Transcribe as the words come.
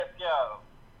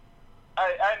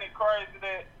ain't it crazy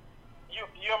that you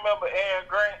remember Erin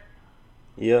Grant?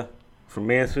 Yeah, from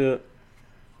Mansfield.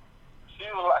 She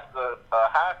was like a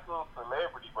high school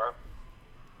celebrity, bro.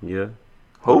 Yeah.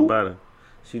 What Who? about her?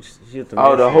 She's the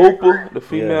Oh, the Mansfield. hooper, the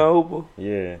female hooper.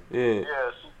 Yeah. Yeah.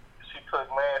 Yeah, she took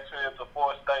Mansfield to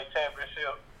 4 state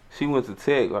championship. She went to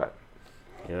Tech, right?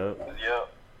 Yep. Yep.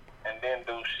 And didn't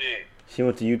do shit. She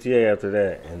went to UTA after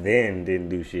that, and then didn't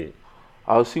do shit.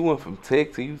 Oh, she went from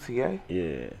Tech to UTA.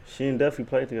 Yeah, she and Duffy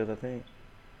played together, I think.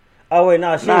 Oh wait,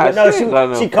 no, she coached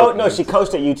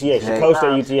at UTA. She coached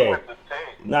at She UTA. went to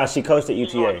Tech. Nah, she coached at She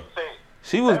went UTA. to Tech.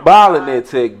 She was balling at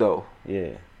Tech though.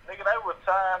 Yeah. Nigga, they were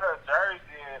tying her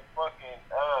jersey at fucking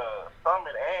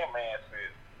Summit and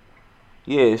Mansfield.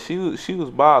 Yeah, she was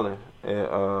balling at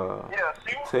Yeah,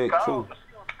 she was Tech cold. too.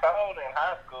 She was cold in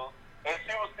high school, and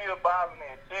she was still balling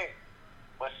at Tech,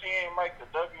 but she ain't make the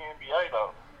WNBA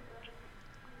though.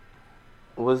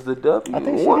 Was the W? I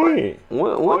think she did.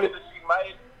 When Either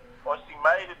she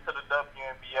made it to the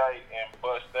WNBA and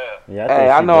bust out. Yeah, hey,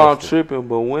 I know I'm busted. tripping,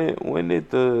 but when did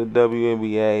the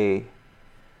WNBA?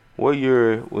 What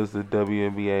year was the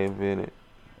WNBA invented?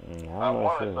 I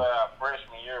want to say our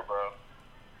freshman year, bro.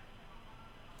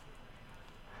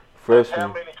 Freshman. How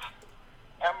many?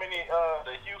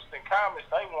 The Houston Comets,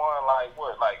 they won like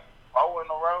 4 in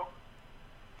a row.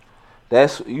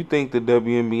 You think the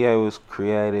WNBA was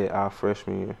created our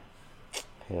freshman year?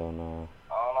 Hell no.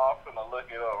 I don't know. I'm finna look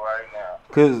it up right now.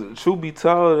 Cause truth be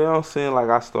told, it don't seem like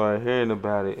I started hearing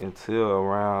about it until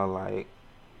around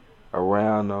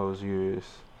those years.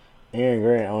 Erin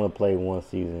Grant only played one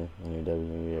season in the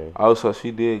WNBA. Oh, so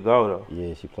she did go though.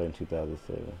 Yeah, she played in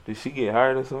 2007. Did she get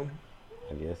hurt or something?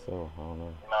 I guess so. I don't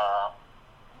know. Nah.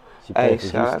 She Hey, played for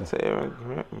shout out Houston. to Erin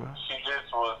Grant, man. She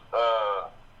just was,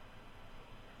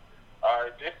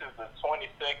 alright, this is the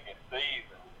 22nd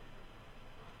season.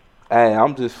 Hey,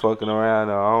 I'm just fucking around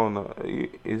though. I don't know.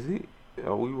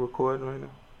 Are we recording right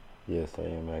now? Yes, I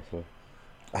am actually.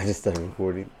 I just started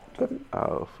recording.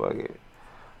 Oh, fuck it.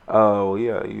 Oh,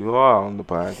 yeah, you are on the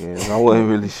podcast. I wasn't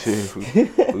really sure if we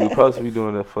were supposed to be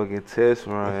doing a fucking test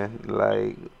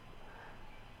run.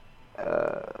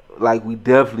 Like we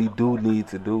definitely do need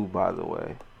to do, by the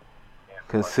way.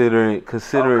 Considering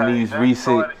these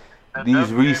recent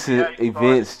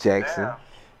events, Jackson. Damn.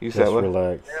 You said Just what?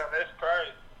 relax. Damn, that's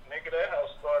crazy. Nigga, that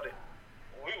house started,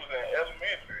 we was in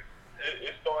elementary.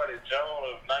 It started June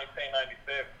of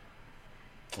 1997.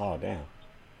 Oh damn.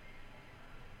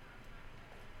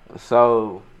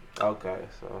 So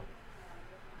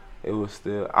it was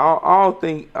still. I don't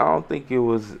think it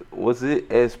was. Was it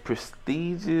as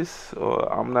prestigious, or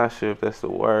I'm not sure if that's the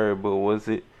word, but was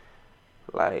it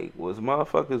was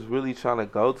motherfuckers really trying to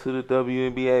go to the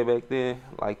WNBA back then,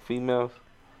 like females?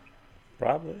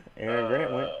 Probably. Erin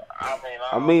Grant went.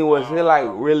 I mean, was it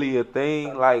really a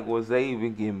thing? Like, was they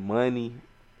even getting money?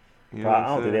 You know I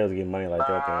don't think they was getting money like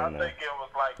that. I Then, think it was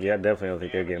like. yeah, I definitely don't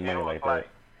think they were getting money like that.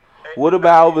 What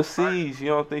about overseas? You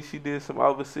don't think she did some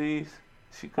overseas?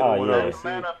 She could have went yeah. overseas.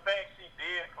 Matter of fact, she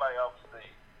did play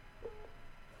overseas.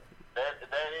 That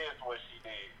is what she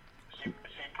did.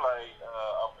 She played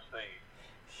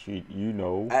overseas. You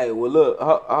know. Hey, well look,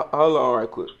 hold on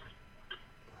right quick.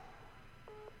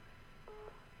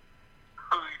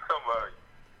 Who you talking about?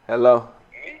 Hello.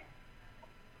 Me?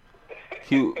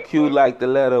 Q like the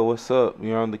letter. What's up?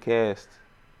 You're on the cast.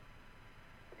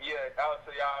 Yeah,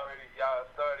 so y'all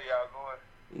started, y'all going?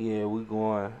 Yeah, we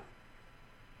going.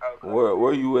 Okay.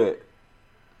 Where you at?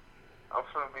 I'm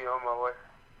finna be on my way.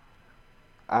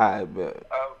 I bet.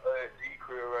 I'm at D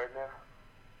crib right now.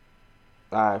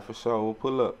 Alright, for sure. We'll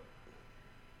pull up.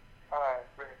 Alright,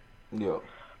 man. Yo.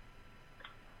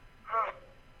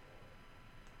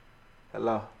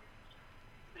 Hello.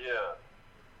 Yeah.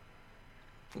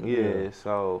 Yeah,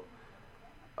 so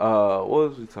what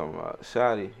was we talking about?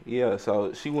 Shotty. Yeah,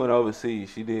 so she went overseas.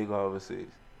 She did go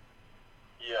overseas.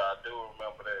 Yeah, I do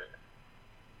remember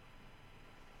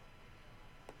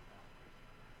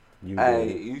that.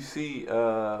 Hey, you see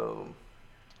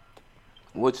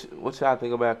what y'all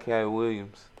think about Cat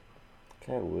Williams?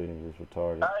 Cat Williams is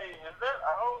retarded. Hey, is that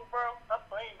old, bro? I've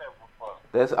seen that before.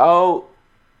 That's old.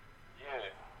 Yeah.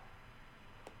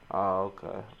 Oh,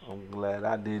 okay. I'm glad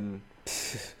I didn't.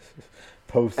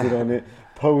 Posted on it.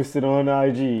 Posted on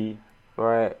IG.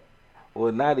 Right.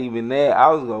 Well, not even that. I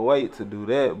was gonna wait to do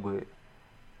that, but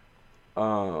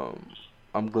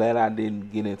I'm glad I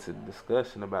didn't get into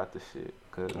discussion about the shit,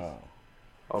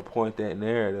 or point that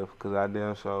narrative, cause I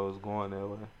damn sure was going that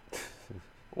way.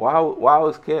 Why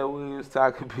was Cat Williams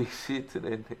talking big shit to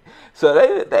that nigga? So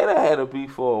they done had a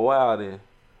beef for a while then.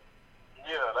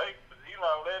 Yeah,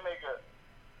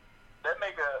 that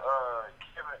nigga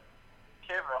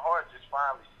Kevin just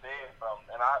finally said something,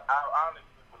 and I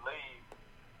honestly believe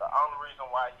the only reason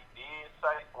why he did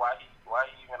say why he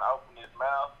even opened his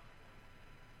mouth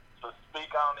to speak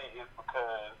on it is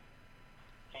because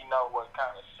he know what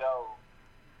kind of show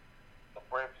the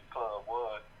Breakfast Club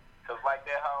was. Cause like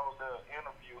that whole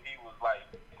interview, he was like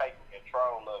taking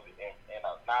control of it and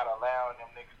not allowing them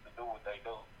niggas to do what they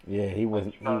do. Yeah, he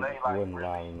wasn't. You know, they like wasn't really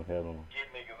allowing them to have them.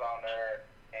 get niggas on there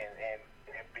and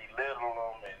belittle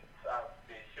them and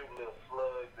shoot little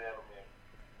slugs at them and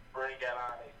bring out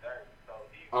all their dirt.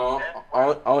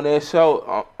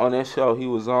 So on that show he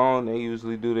was on, they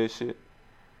usually do that shit.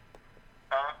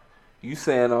 Huh? You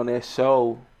saying on that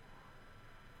show?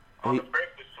 On the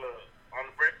Breakfast Club,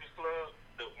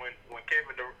 when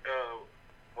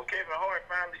Kevin Hart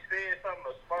finally said something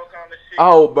or spoke on the shit.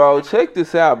 Oh, bro, check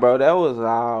this out, bro. That was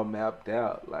all mapped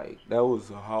out. Like that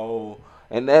was a whole,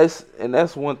 and that's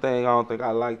one thing I don't think I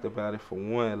liked about it. For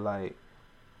one,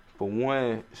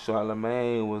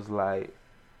 Charlamagne was like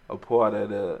a part of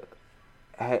the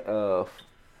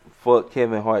fuck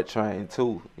Kevin Hart train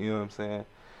too. You know what I'm saying?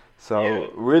 So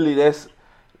really, that's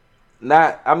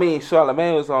not. I mean,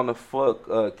 Charlamagne was on the fuck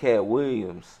Cat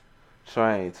Williams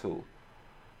train too.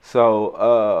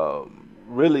 So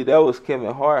really, that was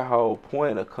Kevin Hart's whole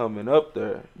point of coming up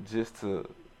there, just to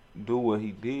do what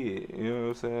he did. You know what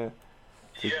I'm saying?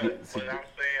 But I'm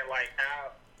saying like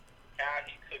how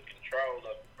he took control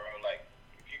of it, bro. Like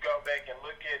if you go back and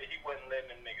look at it, he wasn't letting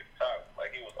them niggas talk.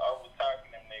 Like he was over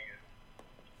talking them niggas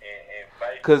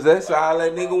and cause that's all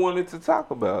that nigga wanted to talk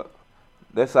about.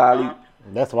 That's all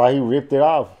That's why he ripped it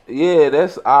off. Yeah,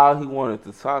 that's all he wanted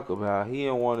to talk about. He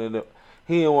didn't want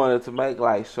to make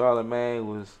like Charlamagne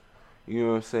was, you know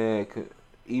what I'm saying,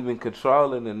 even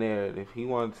controlling the narrative. He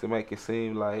wanted to make it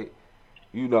seem like,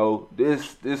 you know,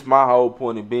 this my whole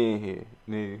point of being here,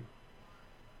 nigga.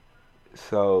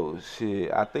 So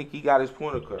shit, I think he got his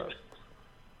point across.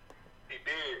 He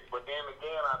did, but then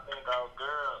again, I think our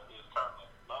girl is trying to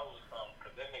know something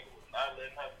because that nigga was not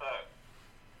letting her talk.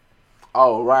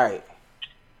 Oh right.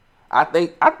 I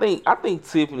think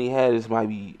Tiffany Haddish might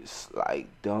be like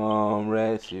dumb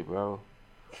ratchet, bro.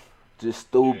 Just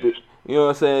stupid. You know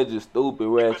what I'm saying? Just stupid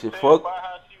ratchet. Fuck. By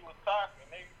how she was talking,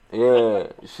 nigga. Yeah,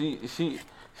 she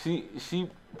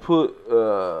put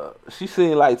she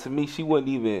seemed like to me she wouldn't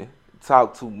even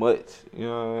talk too much. You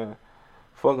know what I mean?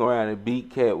 Fuck around and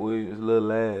beat Cat Williams'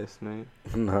 little ass, man.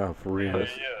 Nah, for real.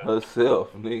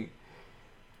 Herself, nigga.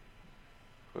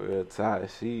 Real tight.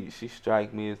 She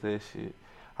strike me as that shit.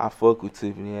 I fuck with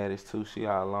Tiffany Haddish too. She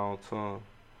got a long tongue.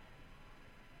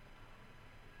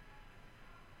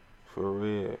 For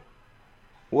real.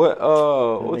 What you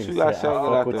got shaking out there?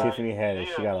 I fuck with Tiffany Haddish.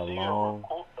 She got a long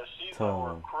She's tongue.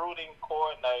 a recruiting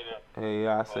coordinator. Hey,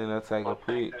 yeah, I seen her take a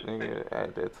peek, nigga.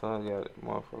 At that tongue, got it,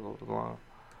 motherfucker was long.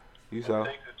 You saw?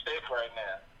 Texas Tech right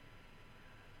now.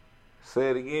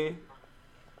 Say it again.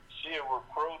 She a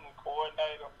recruiting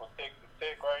coordinator for Texas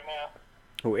Tech right now.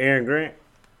 Who, Erin Grant?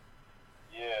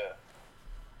 Yeah.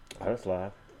 Oh, that's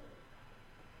live.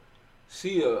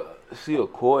 She a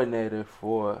coordinator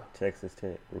for Texas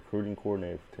Tech, recruiting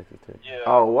coordinator for Texas Tech. Yeah.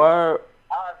 Oh, word.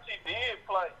 She did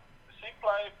play. She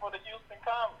played for the Houston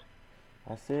Comets.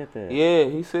 I said that. Yeah,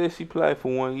 he said she played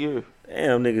for 1 year.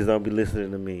 Damn, niggas don't be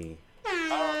listening to me.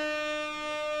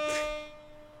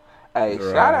 Hey,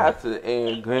 shout out to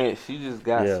Erin Grant. She just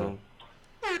got some.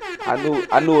 I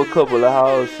knew a couple of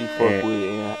hoes she fucked with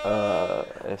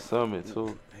at Summit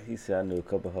too. He said I knew a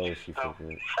couple of hoes she fucked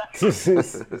with.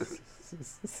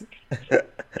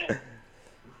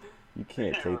 You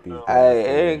can't take these. Hey,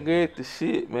 Erin Grant the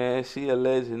shit, man. She a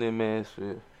legend in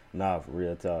Mansfield. Nah, for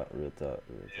real talk.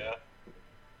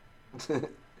 Yeah.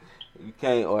 You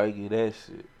can't argue that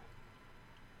shit.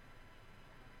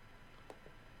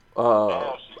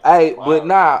 Hey, but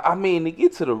nah, I mean, to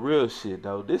get to the real shit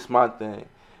though, this my thing.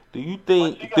 Do you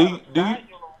think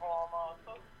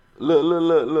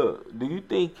look? Do you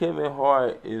think Kevin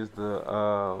Hart is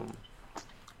the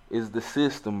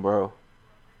system, bro?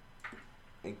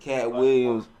 And Cat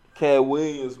Williams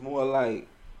more like,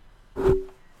 you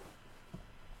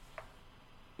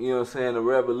know what I'm saying, the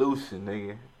revolution,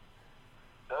 nigga.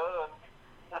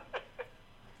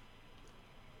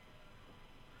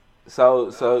 So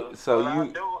but you. some of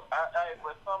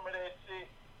that shit,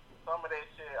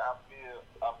 I feel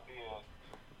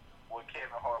what Kevin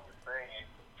Hart was saying.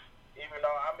 Even though,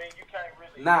 I mean, you can't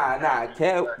really. Nah.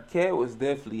 Cat was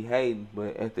definitely hating,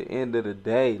 but at the end of the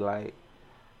day, like,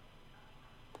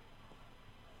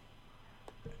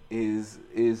 do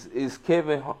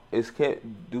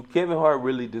Kevin Hart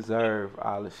really deserve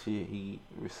all the shit he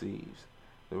receives,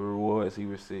 the rewards he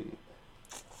receives?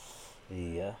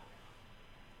 Yeah.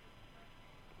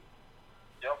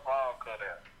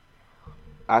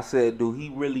 I said, do he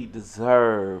really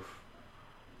deserve?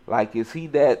 Like, is he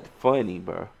that funny,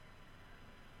 bro?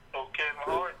 So Kevin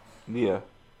Hart? Yeah.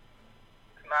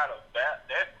 It's not a bad.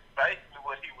 That's basically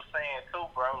what he was saying too,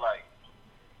 bro. Like,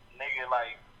 nigga,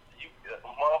 like you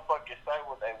motherfuckers say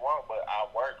what they want, but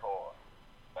I work hard.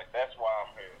 Like that's why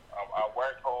I'm here. I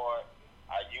work hard.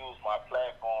 I use my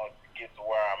platform to get to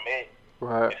where I'm at.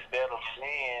 Right. Instead of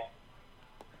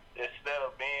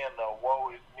being the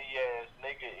woe is me ass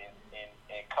nigga and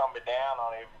coming down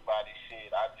on everybody's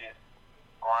shit, I just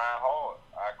grind hard.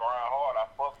 I I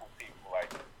fuck with people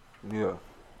like. Yeah.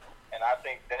 And I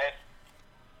think that's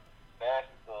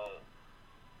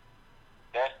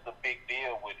the big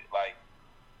deal with it. Like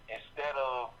instead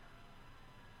of,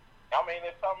 I mean,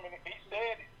 it's something he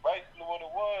said. It basically what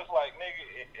it was like,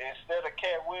 nigga. Instead of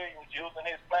Cat Williams using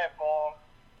his platform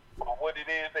for what it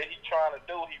is that he trying to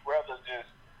do, he'd rather just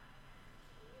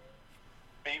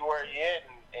be where he at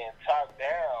and talk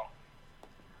down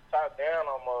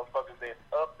on motherfuckers that's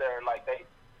up there like they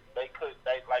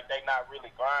not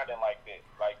really grinding like that.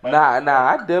 Like I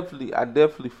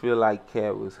definitely feel like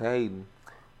Cat was hating,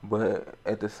 but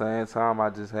at the same time, I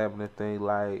just happen to think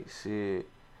like shit.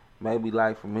 Maybe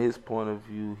like from his point of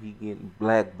view, he getting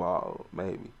blackballed,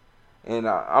 maybe. And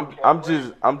I'm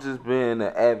just being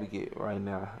an advocate right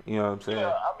now. You know what I'm saying?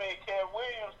 Yeah, I mean, Cat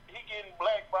Williams, he getting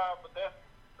blackballed, but that's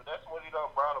what he done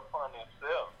brought upon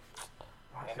himself.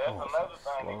 And that's another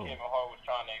thing that Kevin Hart was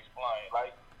trying to explain.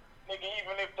 Like, nigga,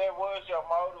 even if that was your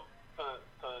motive to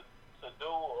do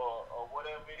or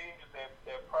whatever it is, that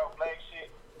pro-black shit,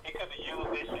 he could have used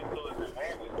that shit to his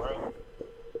advantage, bro.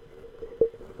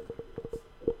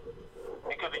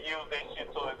 He could have used that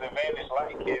shit to his advantage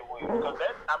like Cat Williams. Cause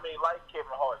like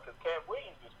Kevin Hart, because Cat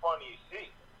Williams is funny as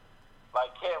shit. Like,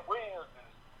 Cat Williams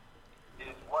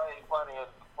is way funnier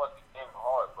than fucking Kevin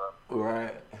Hart, bro.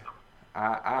 Right.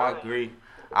 I agree.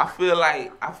 I feel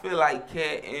like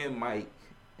Cat and Mike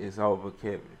is over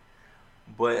Kevin.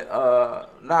 But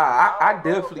I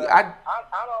definitely I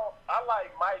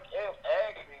like Mike F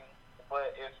acting,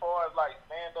 but as far as like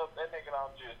stand up, that nigga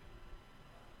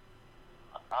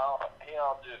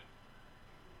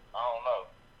I don't know.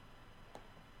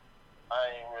 I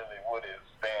ain't really with his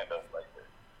stand up like that.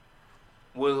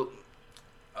 Well,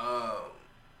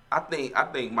 I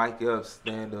think Mike F's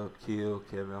stand up killed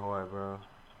Kevin Hart, bro.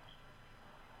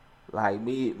 Like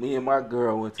me and my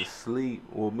girl went to sleep.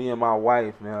 Well, me and my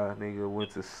wife now, nigga,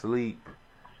 went to sleep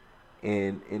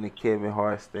in the Kevin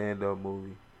Hart stand up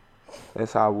movie.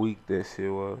 That's how weak that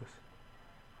shit was.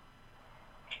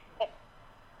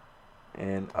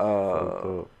 And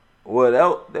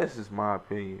well, that's just my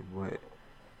opinion, but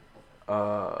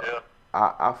Yeah.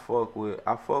 I fuck with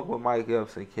Mike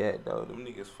Epps and Cat though. Them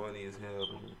niggas funny as hell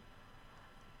to me.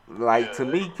 Like to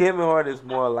me, Kevin Hart is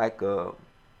more like a,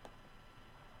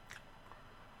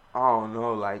 I don't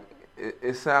know, like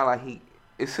it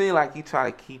seemed like he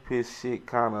try to keep his shit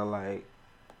kind of like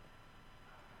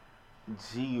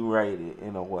G-rated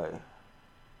in a way.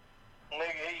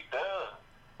 Nigga, he does.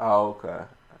 Oh, okay.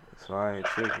 So I ain't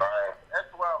tripping.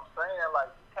 That's what I'm saying. Like,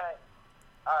 you can't.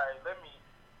 All right,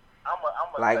 I'm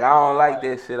like, I don't like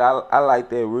that shit. I like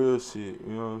that real shit.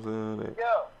 You know what I'm saying?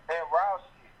 Yeah, that raw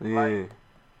shit. Yeah. Like,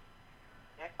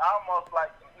 it's almost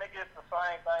like, nigga, it's the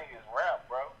same thing as rap,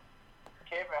 bro.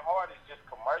 Kevin Hart is just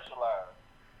commercialized.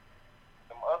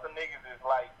 Them other niggas is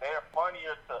like, they're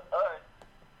funnier to us.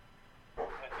 The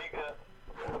nigga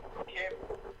Cat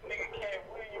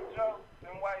Williams jokes, the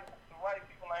white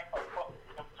people ain't gonna fuck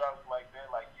with them jokes like that,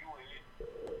 like you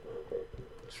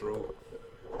is. True.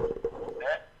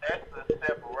 That's the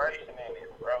separation in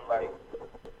it, bro. Like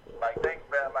think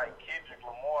about like Kendrick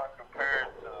Lamar compared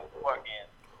to fucking.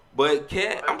 But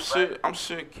Cat, I'm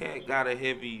sure Cat got a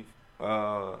heavy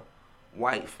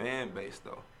white fan base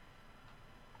though.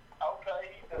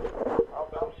 Okay, he does.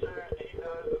 I'm sure he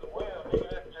does as well. Nigga,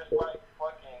 that's just like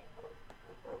fucking.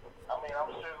 I mean,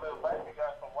 I'm sure Lil Baby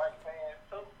got some white fans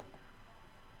too.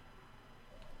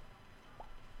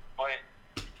 But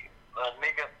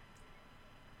nigga.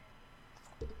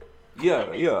 Yeah.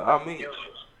 I mean,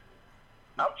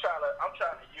 I'm trying to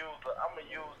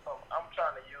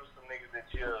use some niggas that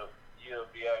you'll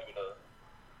be able to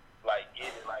like get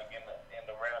it like in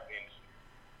the rap industry.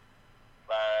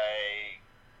 Like,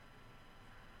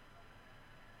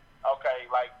 okay,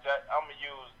 like I'm gonna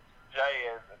use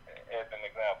Jay as an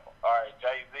example. All right,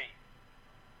 Jay-Z.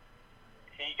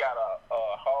 He got a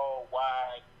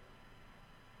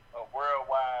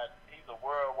worldwide. He's a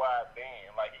worldwide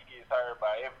band. Like he gets heard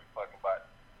by every fucking body.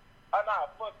 Oh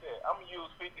nah, fuck that. I'm gonna use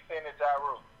 50 Cent and Ja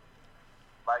Rule.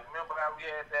 Like, remember how we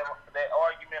had that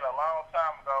argument a long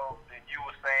time ago, and you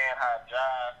were saying how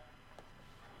Ja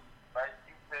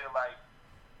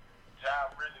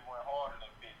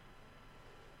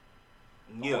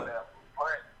Yeah. Whatever.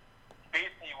 But 50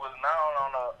 was known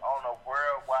on a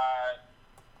worldwide.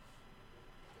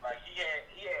 Like he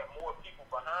had more people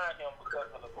behind him because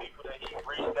of the people that he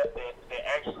reached that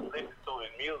actually listened to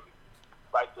his music.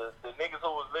 Like the niggas who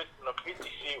was listening to 50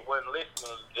 shit wasn't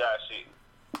listening to Josh shit.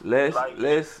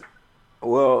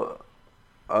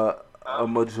 A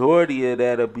majority of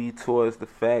that'll be towards the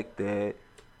fact that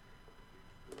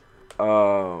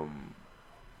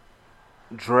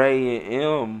Dre and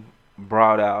M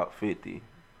brought out 50,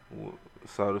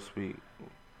 so to speak.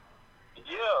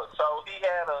 Yeah, so he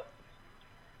had a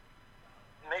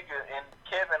nigga, and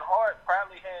Kevin Hart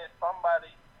probably had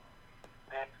somebody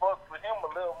that fucked with him a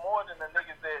little more than the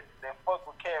niggas that fucked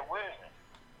with Cat Williams.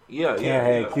 Yeah.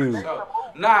 Q.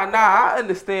 Nah, I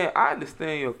understand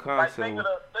your concept. Like think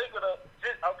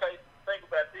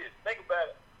about this. Think about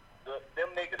it. Them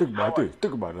niggas.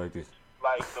 Think about it like this.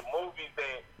 Like the movies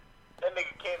that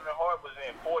nigga Kevin Hart was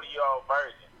in 40-year-old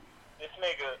virgin. This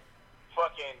nigga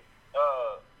fucking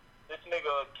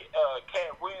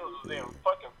Cat Williams was in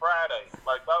fucking Friday.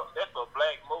 Like that's a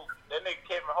black movie. That nigga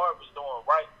Kevin Hart was doing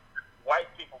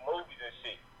white people movies and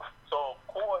shit. So of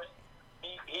course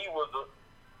he was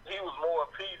more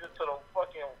appeasing to the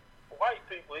fucking white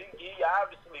people. He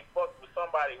obviously fucked with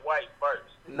somebody white first.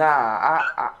 Nah,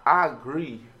 I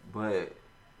agree, but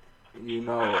you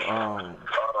know,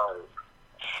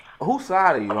 whose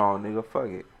side are you on, nigga? Fuck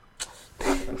it.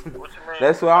 What you mean?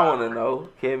 That's what I want to know.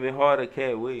 Kevin Hart or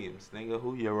Cat Williams, nigga?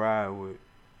 Who you ride with?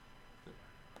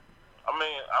 I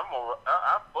mean,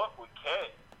 I fuck with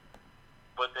Cat,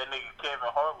 but that nigga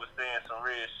Kevin Hart was saying some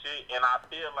real shit, and I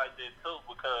feel like that too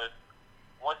because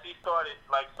once he started,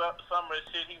 like some of the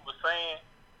shit he was saying,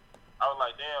 I was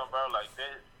like, damn, bro, like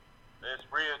that's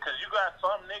real. Cause you got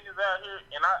some niggas out here,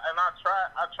 and I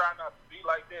try not to be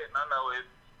like that, and I know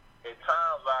at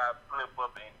times I flip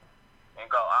up and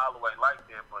go all the way like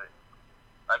that, but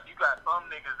like you got some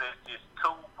niggas that's just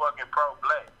too fucking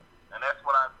pro-black, and that's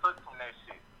what I took from that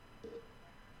shit.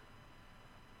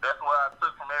 That's what I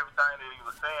took from everything that he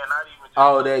was saying. Not even just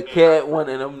that Cat, one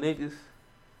of them niggas.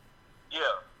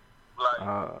 Yeah, like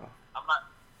I'm not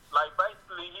like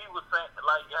basically he was saying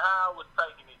like how I was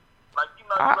taking it. Like you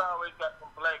always got some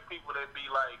black people that be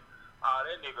like,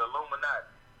 that nigga Illuminati.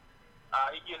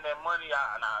 He getting that money.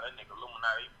 Nah, that nigga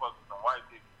Illuminati. He fucking some white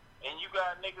people. And you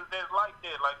got niggas that's like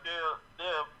that. Like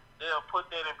they'll put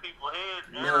that in people's heads.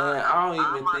 Man,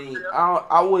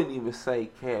 I wouldn't even say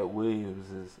Cat Williams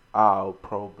is all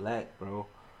pro-black, bro.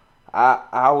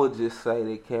 I would just say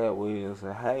that Cat Williams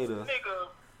a hater. Nigga,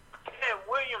 Cat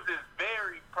Williams is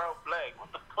very pro-black.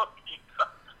 What the fuck are you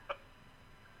talking about?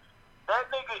 That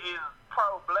nigga is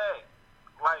pro-black.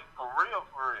 Like, for real,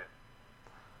 for real.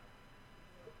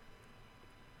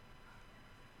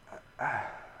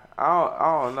 I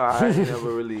don't know. I ain't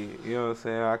never really, you know what I'm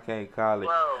saying? I can't call it.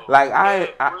 Bro, like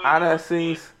I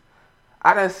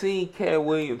done seen Cat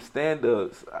Williams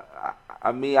stand-ups.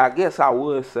 I mean, I guess I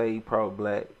would say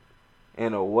pro-black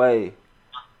in a way,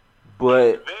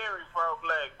 but he's very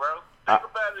pro-black, bro. Think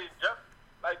about his jokes.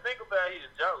 Like think about his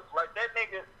jokes. Like that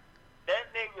nigga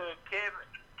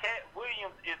Cat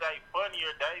Williams is a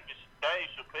funnier Dave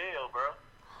Chappelle, bro.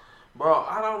 Bro,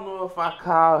 I don't know if I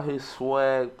call his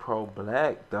swag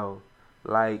pro-black, though.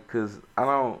 Like, cause I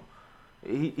don't...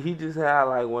 He just had,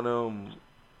 like, one of them...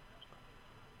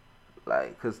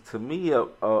 Like, cause to me, a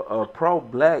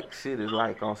pro-black shit is,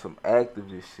 like, on some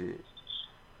activist shit.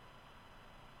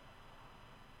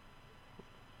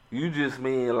 You just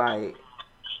mean, like,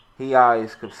 he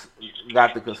always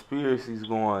got the conspiracies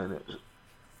going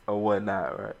or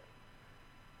whatnot, right?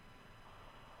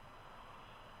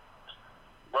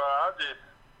 Bro,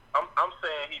 I'm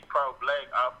saying he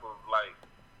pro-black off of like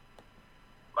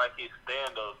his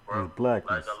stand-ups, bro. His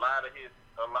blackness. Like a lot of his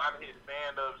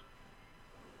stand-ups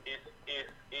is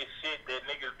shit that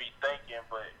niggas be thinking,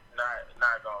 but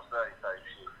not gonna say type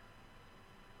shit.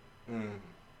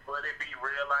 But it be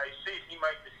real life shit. He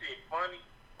make the shit funny,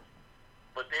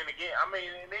 but then again, I mean,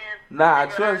 and then nah,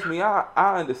 trust me,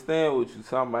 I understand what you're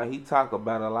talking about. He talk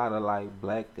about a lot of like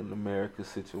black in America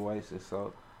situations,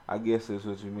 so. I guess that's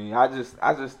what you mean. I just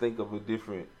think of a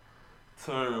different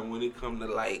term when it come to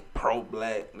like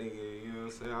pro-black nigga. You know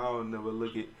what I'm saying? I don't never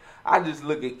I just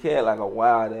look at Cat like a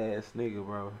wild ass nigga,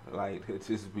 bro. Like it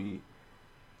just be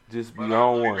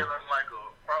on one. Like a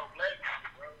pro-black nigga,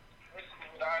 bro.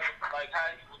 Like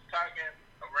how he was talking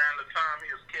around the time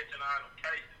he was catching all the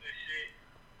cases and shit.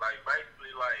 Like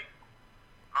basically like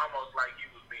almost like he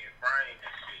was being framed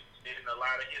and shit. Then a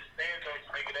lot of his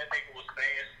stand-ups, nigga, that nigga was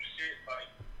saying some shit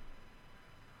like.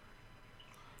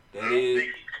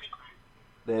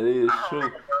 That is true.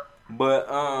 But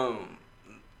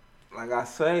like I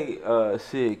say,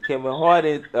 shit, Kevin Hart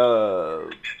and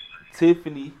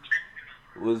Tiffany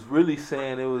was really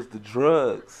saying it was the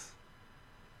drugs.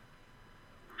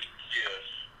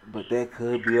 Yes. But that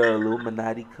could be a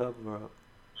Illuminati cover up.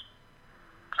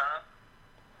 Huh?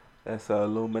 That's a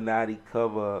Illuminati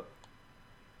cover up.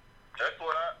 That's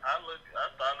what I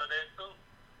thought of that too.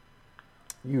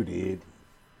 You did.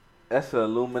 That's a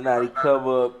Illuminati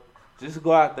cover up. Just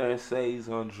go out there and say he's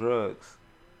on drugs.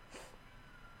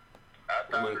 I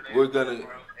thought of that we're gonna. too,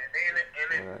 bro.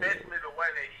 And especially the way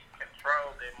that he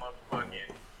controlled that motherfucking.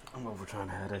 I'm over trying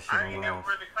to have that shit I on ain't live. never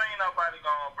really seen nobody go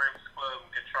on Breakfast Club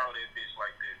and control that bitch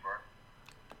like that, bro.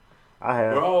 I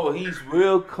have. Bro, he's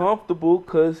real comfortable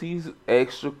because he's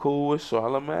extra cool with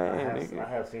Charlamagne. I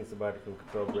have seen somebody who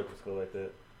control Breakfast Club like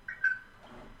that.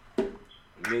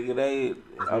 Nigga,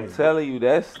 I'm telling you,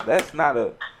 that's not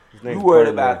a. You worried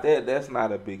Birdman. about that? That's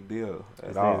not a big deal.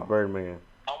 His name's Birdman.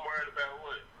 I'm worried about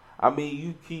what? I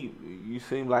mean, you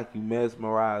seem like you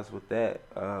mesmerized with that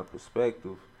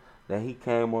perspective that he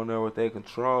came on there with that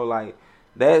control. Like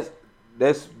that's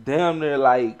damn near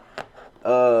like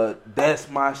that's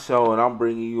my show and I'm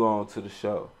bringing you on to the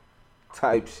show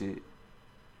type shit.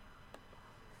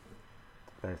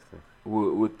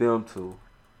 With them two,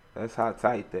 that's how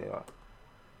tight they are.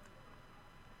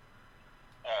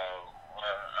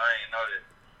 I ain't know that.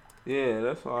 Yeah,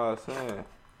 that's what I was saying.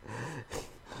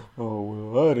 Oh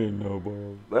well, I didn't know,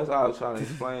 bro. That's what I was trying to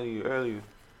explain to you earlier.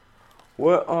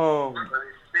 What But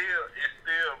it's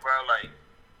still, bro. Like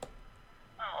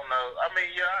I don't know. I mean,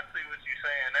 yeah, I see what you're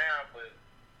saying now, but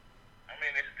I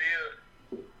mean, it's still.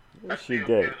 I still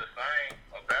feel the same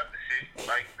about the shit.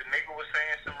 Like the nigga was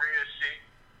saying some real shit,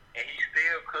 and he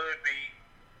still could be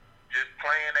just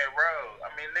playing that role.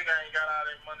 I mean, nigga ain't got all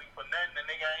that money for nothing. The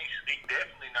nigga he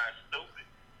definitely not stupid.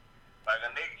 Like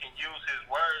a nigga can use his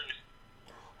words.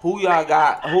 Who y'all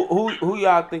got? Who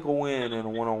y'all think will win in a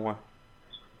 1-on-1?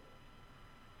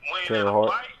 Win in a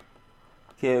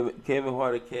fight? Kevin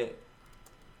Hart or Cat?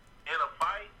 In a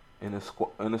fight? In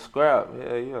a scrap?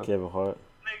 Yeah. Kevin Hart.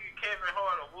 Nigga, Kevin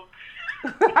Hart will whoop.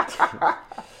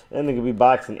 That nigga be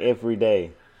boxing every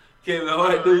day. Kevin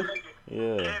Hart, dude.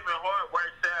 Yeah. Kevin Hart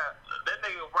works out. That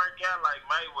nigga work out like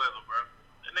Mayweather, bro.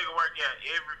 That nigga work out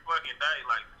every fucking day,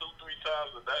 like 2-3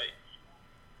 times a day.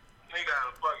 Nigga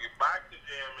got a fucking boxing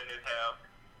gym in his house.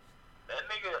 That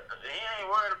nigga, he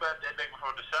ain't worried about that nigga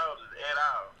from the shoulders at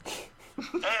all.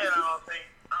 And I don't think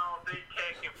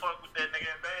Cat can fuck with that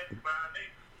nigga in basketball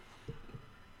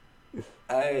nigga.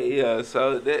 Hey, yeah,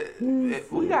 so that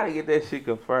we gotta get that shit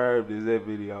confirmed. Is that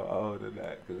video old or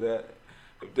not? Cause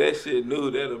if that shit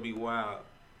new, that'll be wild.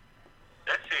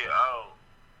 That shit old.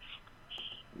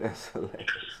 That's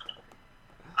hilarious.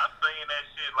 I seen that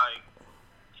shit like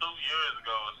 2 years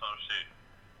ago or some shit.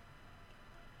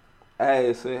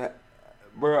 Hey, so,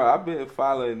 bro, I've been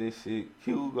following this shit.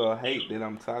 Q gonna hate that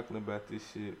I'm talking about this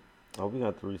shit. Oh, we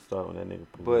got to restart on that nigga.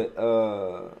 But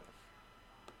I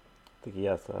think he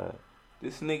outside.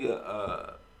 This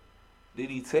nigga, did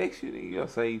he text you? You gonna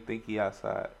say you think he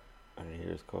outside? I didn't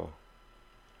hear his call.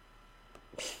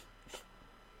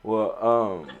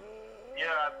 Well, yeah,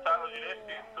 I told you that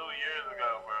shit 2 years ago,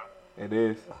 bro. It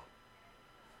is.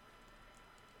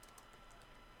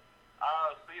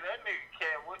 Oh, see that nigga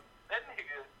Cat.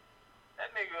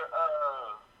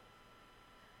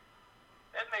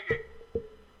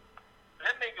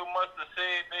 That nigga must have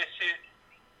said that shit.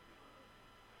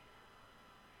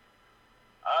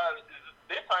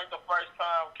 This ain't the first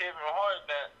time Kevin Hart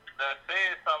that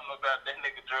said something about that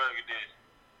nigga drug addiction.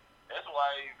 That's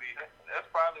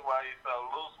probably why he's so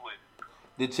loose with it.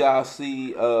 Did y'all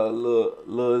see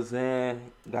Lil Xan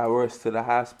got rushed to the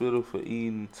hospital for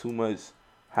eating too much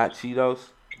hot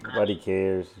Cheetos? Nobody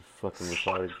cares. Fucking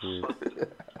retarded kids.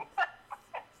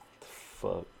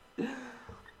 Fuck.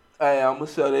 Hey, I'm gonna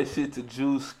show that shit to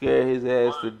Juice, scare his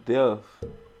ass to death.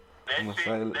 That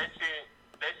shit was.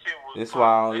 That's why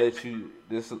I don't let you.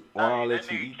 This why I don't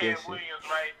let you eat that shit. Williams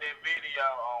made that video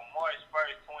on March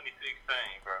 1st,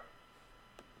 2016, bro.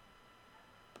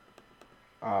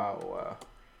 Oh wow.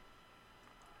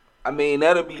 I mean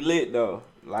that'll be lit though.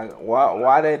 Like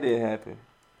why that didn't happen?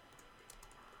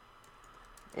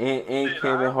 And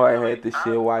Kevin Hart had the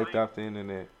shit wiped off the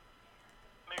internet.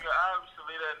 Nigga,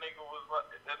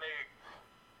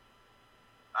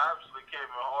 obviously Kevin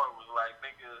Hart was like,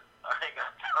 nigga, I ain't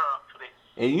got time for this.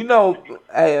 And you know,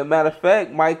 hey, as a matter of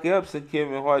fact, Mike Epps and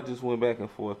Kevin Hart just went back and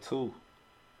forth too.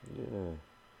 Yeah.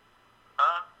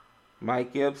 Huh?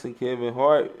 Mike Epps and Kevin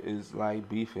Hart is like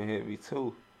beefing heavy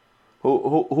too.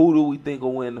 Who do we think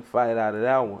will win the fight out of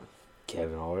that one?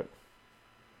 Kevin Hart.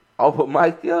 Oh, but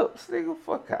Mike Epps, nigga,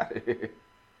 fuck out of here.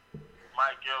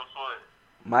 Mike Epps what?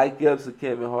 Mike Epps or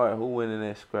Kevin Hart, who win in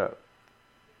that scrap?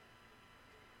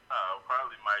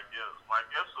 Probably Mike Epps. Mike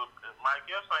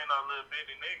Epps ain't no little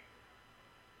bitty nigga.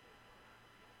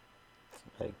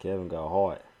 Hey, Kevin got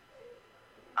hard.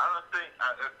 I don't think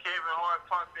Kevin Hart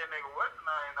punked that nigga what's the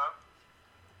name though.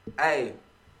 Hey,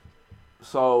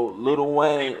 so Lil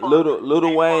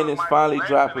Wayne is finally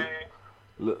dropping.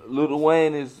 Lil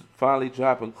Wayne is finally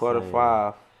dropping Carter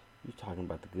 5. You talking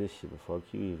about the good shit before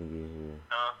Q even get here?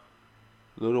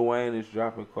 Lil Wayne is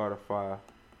dropping Carter 5.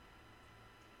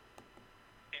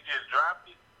 He just dropped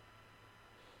it?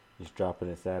 He's dropping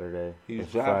it Saturday. He's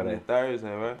dropping it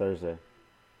Thursday, right? Thursday.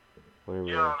 Yeah,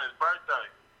 on his birthday.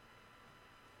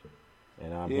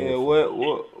 And I'm here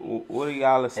what are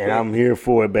y'all expecting? And I'm here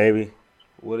for it, baby.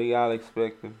 What are y'all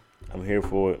expecting? I'm here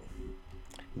for it.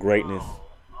 Greatness.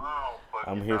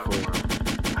 I'm here for it.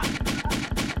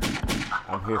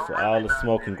 I'm here for all the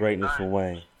smoke and greatness for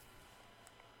Wayne.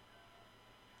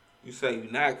 You say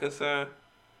you're not concerned?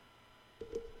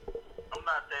 I'm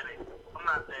not that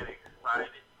excited.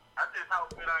 I just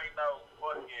hope it ain't no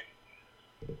fucking.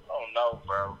 I don't know,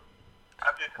 bro. I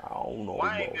don't know.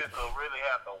 Wayne just don't really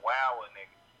have to wow a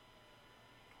nigga.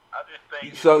 I just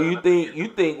think. So you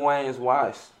think Wayne's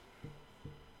washed?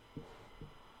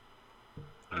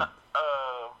 Yeah.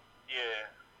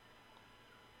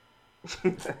 I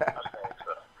think so.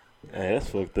 Hey, that's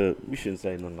fucked up. You shouldn't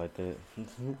say nothing like that.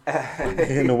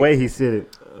 And the way he said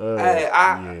it.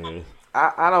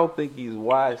 I don't think he's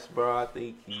washed, bro. I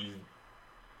think he's.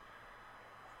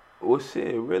 Well,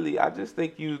 shit, really, I just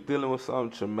think he was dealing with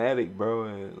something traumatic, bro,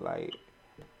 and like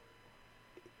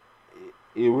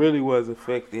it really was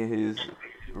affecting his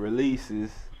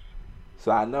releases. So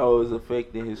I know it was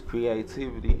affecting his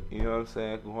creativity. You know what I'm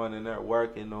saying? Going in there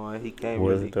working on it, he can't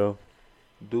really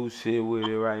do shit with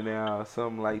it right now or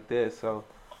something like that. So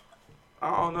I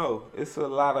don't know. It's a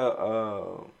lot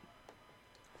of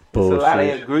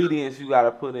ingredients you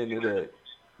gotta put into that.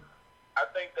 I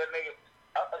think that nigga.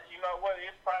 You know what?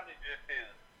 It's probably just his.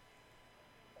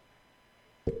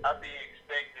 I be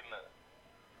expecting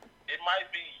it might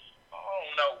be. I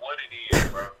don't know what it is,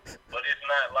 bro. But it's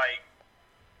not like.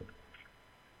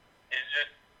 It's just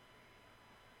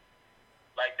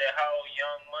like that whole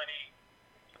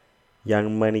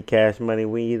Young Money, Cash Money,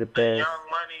 we the best. Young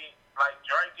Money, like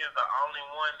Drake is the only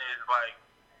one that's like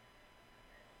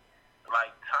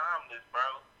timeless, bro.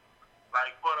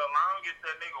 Like for the longest,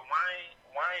 that nigga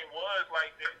Wayne was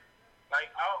like that. Like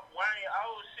Wayne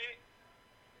old shit,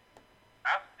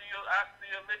 I still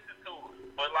listen to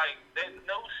it. But like that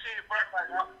new shit, bro,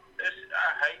 like I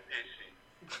hate that shit.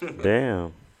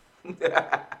 Damn.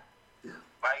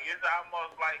 Like it's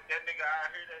almost like that nigga. I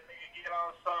hear that nigga get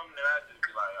on something, and I just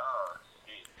be like, oh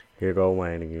shit. Here go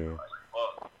Wayne again. Like,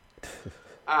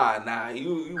 fuck. Nah,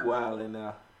 you wildin'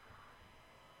 now.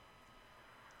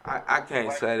 I can't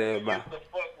like, say that about. The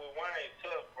fuck with Wayne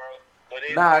tough, bro. But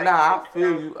Nah, I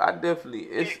feel you. I definitely.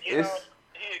 He'll get on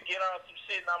some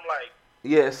shit, and I'm like.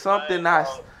 Yeah, something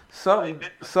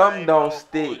don't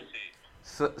stick.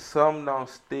 Some don't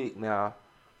stick now.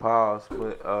 Pause,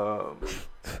 but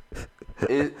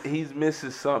he's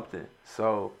missing something.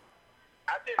 So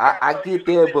I get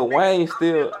that, but Wayne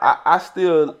still. I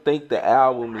still think the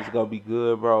album is gonna be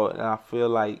good, bro, and I feel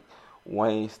like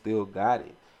Wayne still got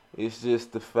it. It's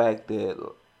just the fact that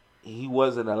he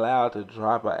wasn't allowed to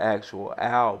drop an actual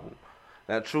album.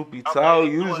 Now, truth be told,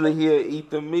 usually he'll eat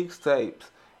the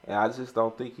mixtapes. And I just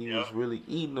don't think he was really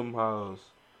eating them hoes.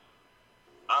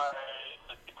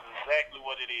 Exactly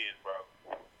what it is, bro.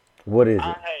 What is it?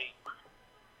 I hate.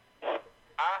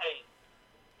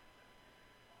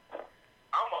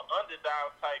 I'm an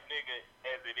underdog type nigga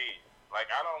as it is. Like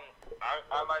I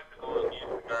like to go against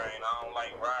the grain. I don't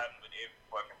like riding with every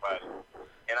fucking body.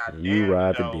 And you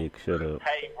ride the dick. Shut up.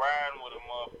 Hate riding with a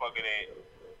motherfucker that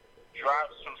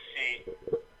drops some shit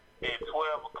at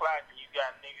 12 o'clock and you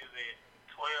got niggas at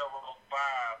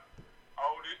 12:05.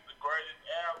 Oh, this the greatest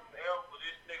album ever.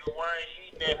 This nigga Wayne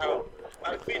eating that hoe.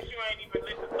 Like, bitch, you ain't even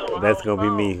listen to a That's gonna be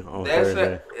me on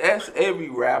Thursday. That's every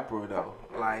rapper though.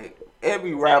 Like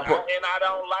every rapper. And I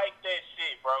don't like that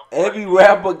shit, bro. Every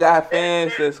rapper got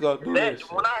fans that's gonna do that shit.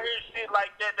 When I hear shit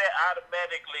like that, that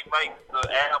automatically makes the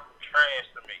album trash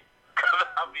to me. Cause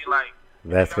I be like.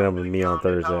 That's gonna be me on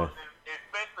Thursday.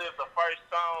 Especially if the first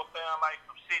song sound like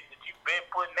some shit that you've been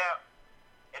putting out.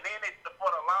 And then it's for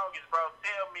the longest, bro.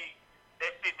 Tell me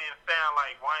that shit didn't sound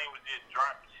like Wayne was just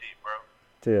dropping shit, bro.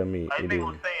 Tell me like, it they didn't.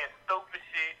 was saying stupid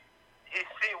shit. His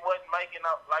shit wasn't making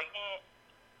up. Like,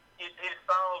 his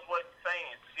songs wasn't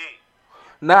saying shit.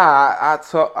 Nah,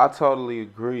 I totally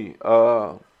agree.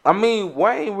 I mean,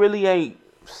 Wayne really ain't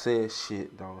said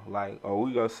shit though. Like,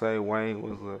 we gonna say Wayne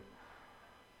was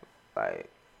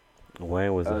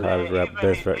Wayne was the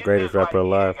hottest greatest rapper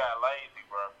alive.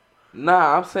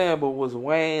 Nah, I'm saying, but was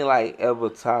Wayne like ever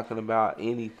talking about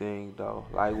anything though?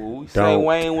 Like, when we say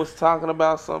Wayne was talking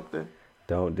about something,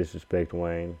 don't disrespect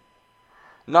Wayne.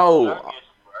 No,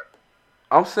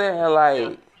 I'm saying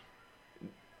like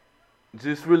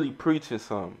just really preaching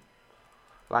something.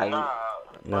 Like,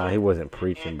 nah, he wasn't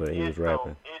preaching, but he was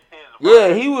rapping.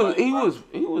 Yeah, he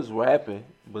was rapping,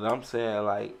 but I'm saying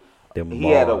like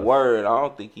he had a word. I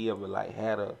don't think he ever like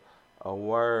had a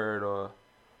word or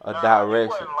a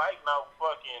direction.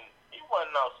 He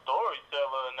wasn't no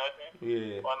storyteller or nothing.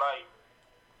 Yeah. Or like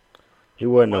he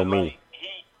wasn't no me.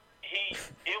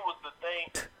 It was the thing.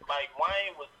 Like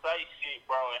Wayne would say shit,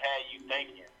 bro, and have you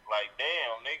thinking like,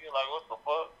 damn, nigga, like what the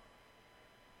fuck?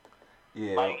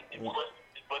 Yeah. Like,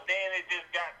 but then it just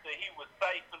got to he would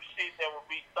say some shit that would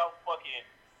be so fucking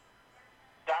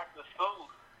Dr.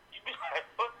 Seuss. You be like,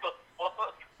 what the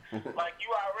fuck? Like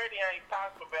you already ain't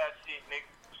talking about shit, nigga.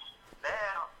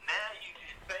 Now you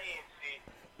just saying shit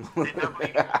that don't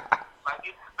even, like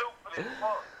it's stupid as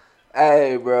fuck.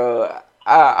 Hey, bro,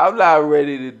 I'm not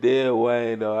ready to deal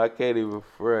Wayne though. I can't even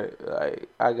front. Like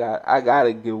I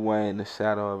gotta give Wayne the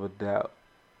shadow of a doubt.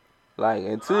 Like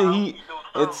until he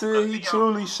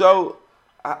truly show.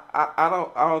 I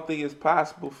don't think it's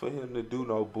possible for him to do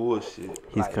no bullshit.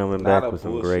 He's like, coming back with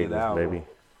some greatness, album. Baby.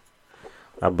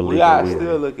 I believe. We gotta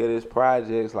still look at his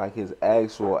projects, like his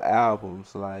actual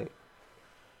albums. Like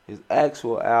his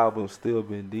actual albums still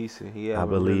been decent. I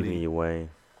believe in you, Wayne.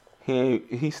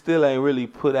 He still ain't really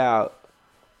put out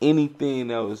anything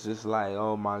that was just like,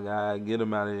 oh my God, get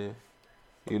him out of here.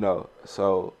 You know,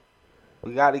 so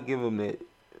we gotta give him that.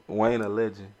 Wayne a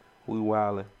legend. We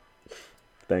wildin'.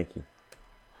 Thank you.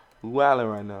 We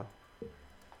wildin' right now.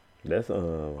 That's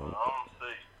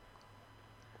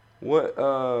What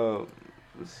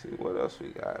let's see what else we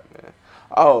got, man.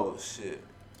 Oh shit.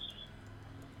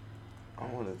 I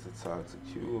wanted to talk to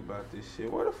Q about this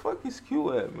shit. Where the fuck is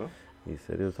Q at, man? He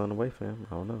said it was on the way, fam.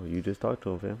 I don't know. You just talked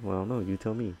to him, fam. Well, I don't know. You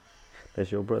tell me.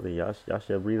 That's your brother. Y'all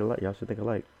should read alike. Y'all should think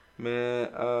alike. Man,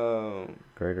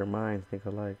 greater minds think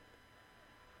alike.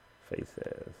 Face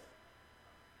ass.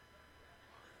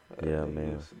 Yeah,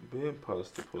 man. Been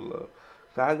supposed to pull up.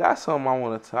 I got something I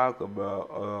want to talk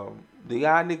about. Do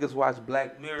y'all niggas watch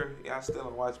Black Mirror? Y'all still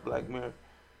don't watch Black Mirror?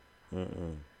 I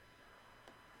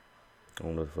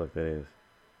don't know what the fuck that is.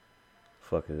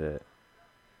 Fuck is that?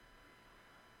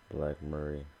 Black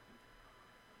Murray.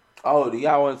 Oh, do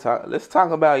y'all want to talk? Let's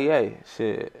talk about Ye.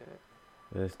 Shit.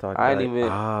 Let's talk about it.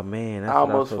 Man. That's I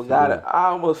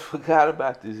almost forgot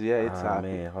about this Ye topic.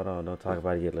 Man. Hold on. Don't talk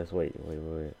about it yet. Let's wait.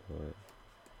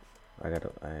 I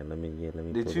gotta. Let me.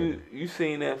 Did you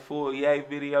seen that full Ye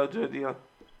video, Giorgio?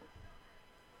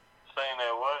 Seen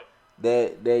that what?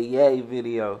 That Ye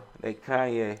video, that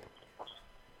Kanye.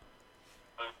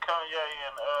 Kanye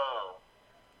and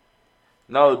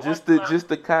No, just the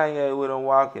Kanye with him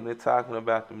walking and talking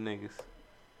about them niggas.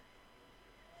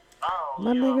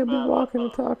 My nigga be walking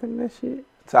and talking that shit.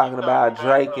 Talking about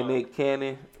Drake and Nick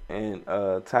Cannon and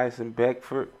Tyson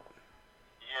Beckford.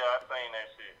 Yeah, I seen that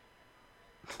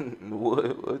shit.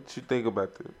 What you think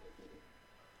about that? That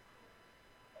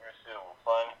shit was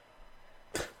funny.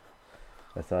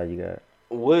 That's all you got.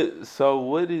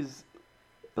 What is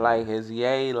like his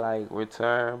Ye like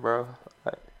return, bro?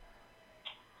 Like,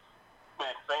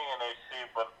 been saying that shit,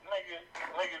 but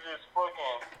nigga just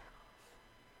fucking.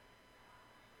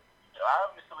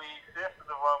 Obviously, he's sensitive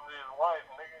over his wife.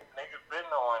 Niggas been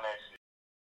knowing that shit.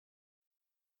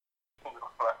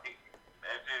 Like,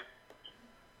 that's just.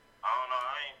 I don't know.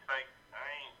 I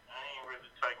ain't really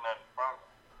take nothing from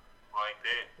him like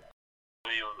that.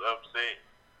 He was upset.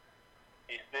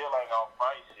 He still ain't gonna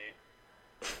fight shit.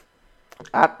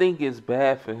 I think it's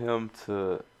bad for him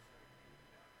to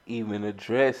even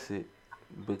address it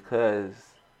because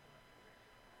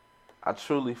I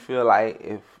truly feel like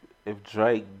if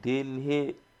Drake didn't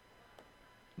hit,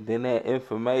 then that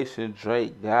information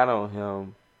Drake got on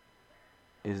him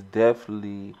is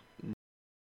definitely.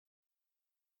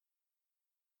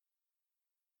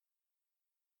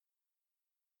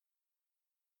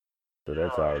 So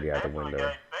that's already out the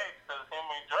window.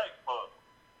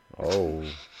 Oh.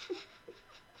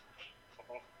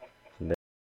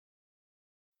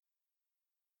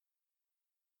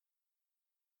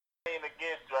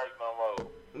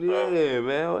 Yeah,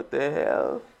 man, what the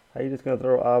hell? How you just gonna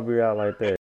throw Aubrey out like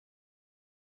that?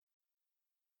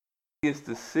 It's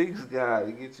the sixth guy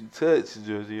to get you touched,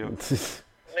 Giorgio.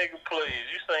 Nigga, please,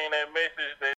 you seen that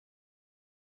message that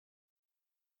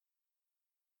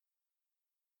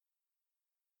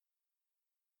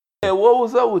what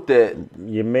was up with that?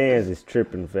 Your man's is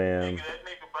tripping, fam. That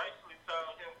nigga basically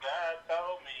told him, God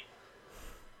told me,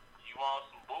 you want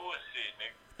some bullshit,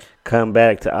 nigga. Come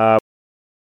back to our.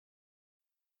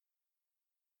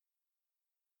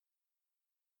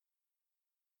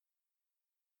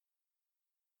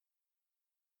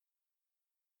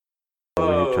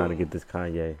 Over here trying to get this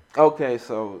Kanye. Okay,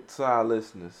 so to our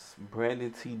listeners,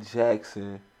 Brandon T.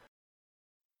 Jackson.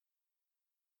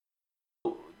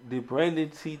 Did Brandon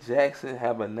T. Jackson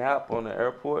have a nap on the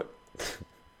airport?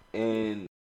 And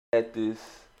at this,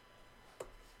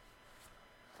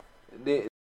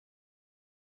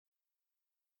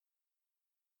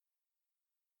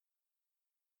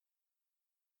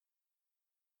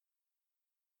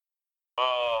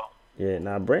 yeah,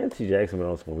 now Brandon T. Jackson been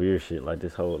on some weird shit like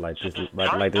this whole like this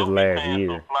last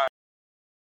year.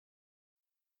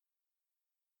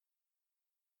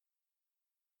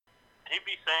 He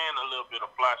be saying a little bit of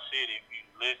fly shit if you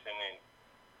listen, and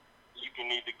you can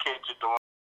either catch it the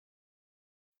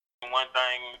one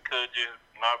thing you could just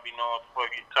not be knowing what the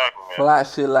fuck you talking about. Fly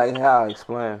shit like how?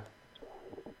 Explain.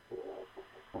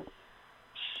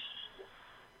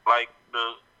 Like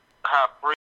how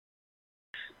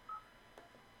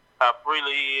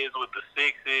freely he is with the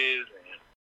sixes.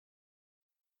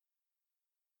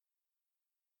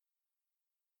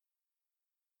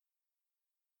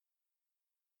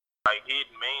 Like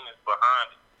hidden meanings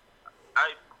behind it.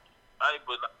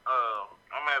 But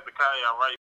I'm gonna have to call y'all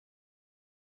right.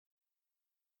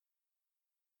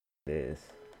 Yes.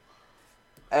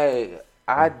 Hey,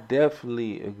 I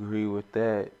definitely agree with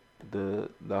that. The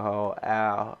whole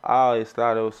owl. I always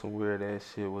thought it was some weird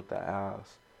ass shit with the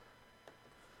owls.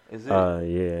 Is it?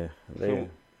 Yeah.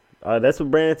 That's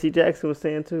what Brandon T. Jackson was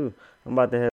saying too. I'm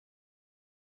about to have.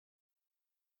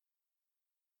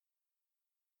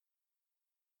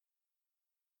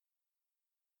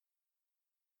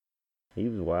 He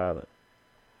was wild.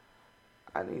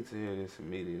 I need to hear this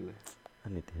immediately.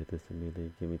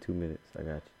 Give me 2 minutes. I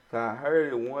got you. I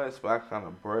heard it once, but I kind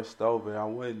of brushed over it. I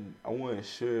wasn't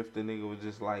sure if the nigga was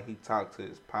just like he talked to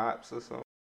his pops or something.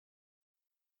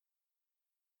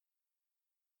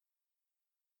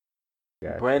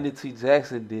 Brandon T.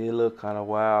 Jackson did look kind of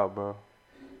wild, bro.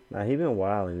 Nah, he been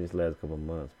wild in these last couple of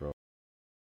months, bro.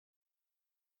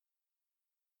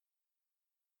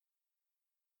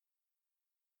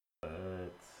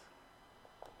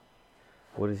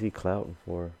 What is he clouting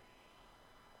for?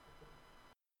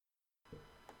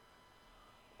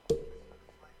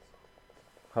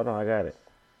 Hold on, I got it.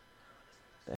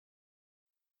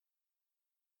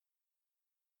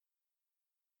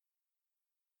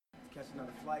 Catching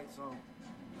another flight, so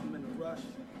I'm in a rush.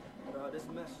 But this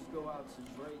message go out to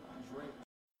Drake.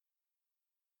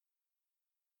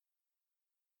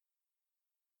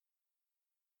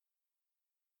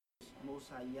 Most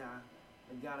High Yah,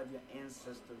 the God of your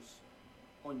ancestors,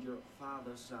 on your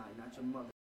father's side, not your mother.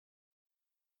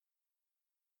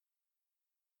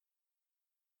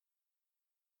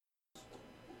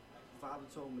 Father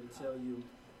told me to tell you,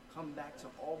 come back to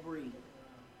Aubrey.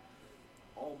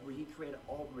 He created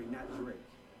Aubrey, not Drake.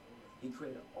 He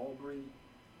created Aubrey,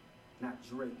 not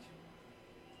Drake.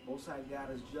 Most High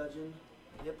God is judging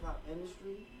the hip-hop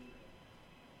industry.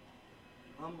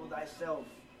 Humble thyself.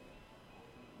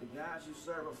 The gods you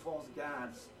serve are false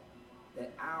gods.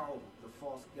 That owl, the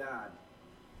false god.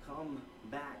 Come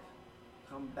back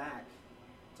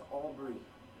to Aubrey.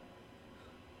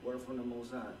 Word from the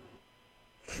Most High.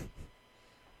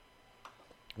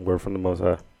 Word from the Most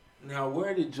High. Now,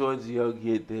 where did Giorgio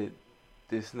get that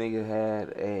this nigga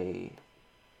had a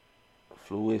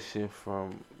fruition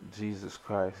from Jesus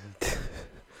Christ?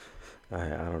 I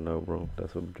don't know, bro.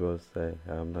 That's what George say.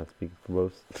 I'm not speaking for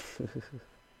most.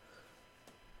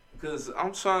 Because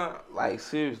I'm trying, like,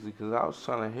 seriously, because I was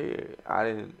trying to hear it. I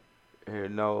didn't hear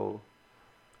no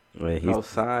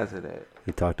signs of that.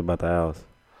 He talked about the owls.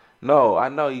 No, I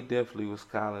know he definitely was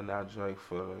calling out Drake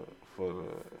for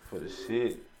the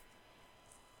shit.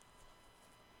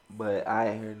 But I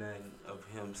ain't heard nothing of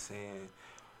him saying.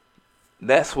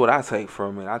 That's what I take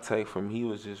from it. I take from he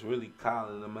was just really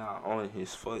calling them out on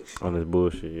his fuck shit. On his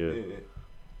bullshit, yeah.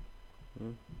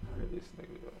 Where this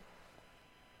nigga go?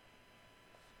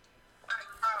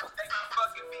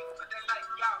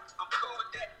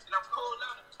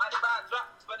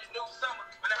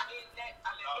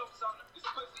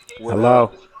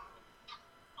 Hello. Yeah,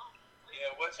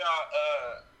 what y'all?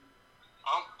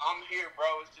 I'm here, bro.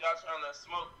 Y'all trying to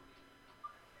smoke?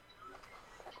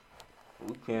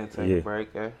 We can't take a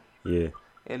break, eh? Yeah.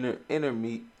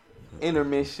 Intermission.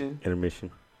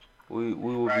 Intermission. We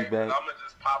will be back. I'm gonna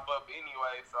just pop up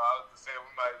anyway, so I was just saying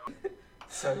we might.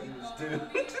 So he was still.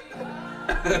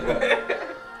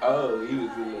 Oh, he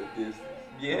was a little distance.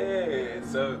 Yeah,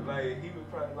 so like he was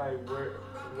probably like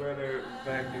where they're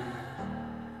back in.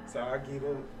 So I get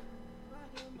up.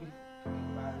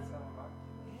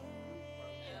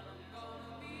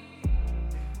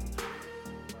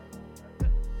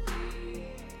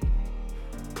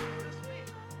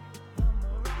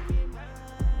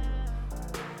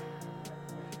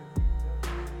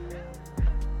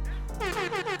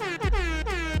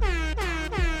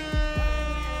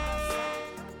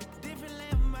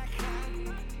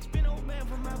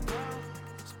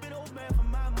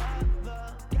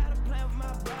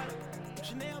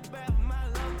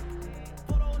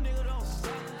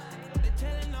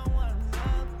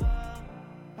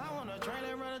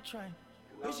 Train.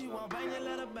 If she want bang, then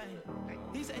let her bang.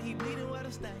 He said he bleeding with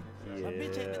a stain. Yeah, My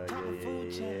bitch at the top of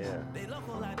food chain. yeah. They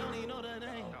local, I don't even know the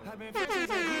name. I've been fresh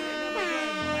since I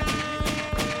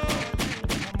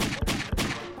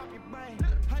pop your brain.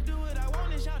 I do what I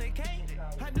want and shout it can't.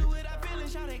 I do what I feel and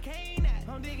shout it can't.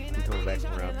 I'm digging, I dig it,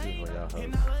 shout it lane.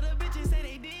 And all of the bitches say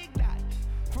they dig that.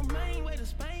 From Maine way to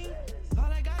Spain. All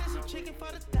I got is some chicken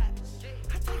for the stats.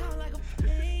 I take on like a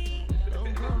plane.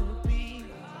 I'm gonna be.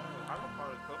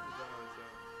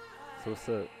 So what's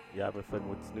up? Y'all been fucking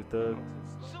with this new Thug?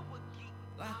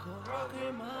 Like a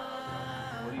rocket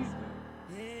man.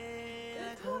 Yeah,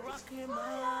 like a rocket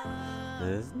man.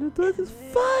 This new Thug is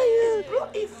fire.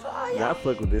 Bloody fire. Nah, I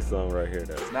fuck with this song right here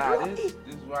though. Nah, this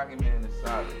Rocket Man is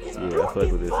solid. Yeah, I fuck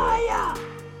with this song.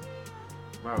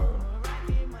 Bro,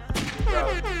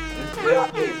 It's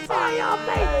bloody fire,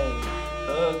 man.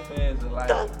 Thug fans are like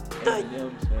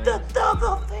The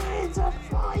Thugger fans are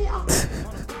fire.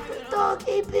 Thug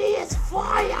EP is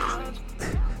fire.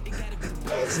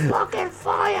 It's fucking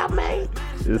fire, mate.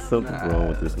 There's something wrong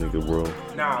with this nigga, bro.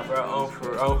 nah, bro, on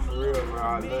for real, bro.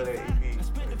 I love that EP.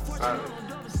 Solid.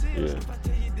 Yeah.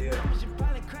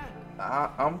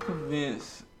 I'm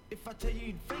convinced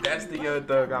that's the young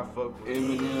Thug I fuck with.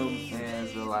 Eminem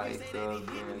fans are like Thug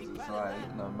fans. It's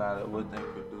like no matter what they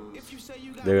produce,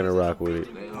 They're gonna rock with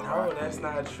it. no, that's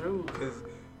not true. Cause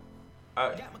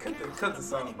cut the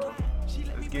song, bro.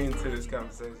 Let's get into this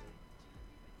conversation.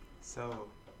 So,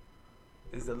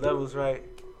 is the levels right?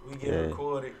 We get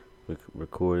recorded. We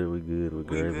recorded, we good, We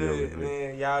good,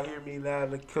 man. Y'all hear me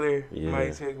loud and clear. Yeah.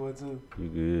 Mic check 1 2. You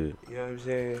good. You know what I'm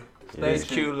saying? Yeah. It's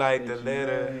cute like the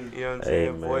letter, you know what I'm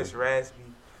saying? man. Voice raspy,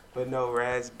 but no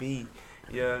raspy.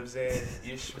 You know what I'm saying?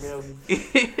 You smell me.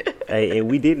 Hey, and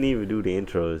we didn't even do the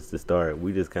intros to start.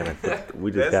 We just kind of, That's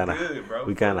good, bro.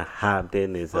 we kind of hopped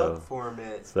in this. Fuck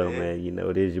format. So man, you know,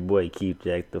 it is your boy Keith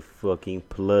Jack, the fucking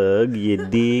plug. You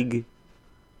dig?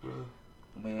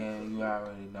 Man, you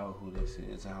already know who this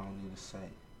is. I don't need to say.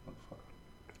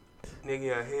 Nigga,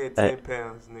 your head 10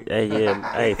 pounds, nigga. Hey,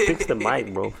 yeah. Hey, fix the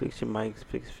mic, bro. Fix your mics.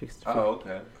 Fix the Oh,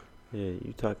 okay. Yeah,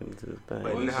 you talking to the thing.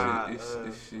 But nah,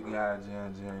 it's shit guy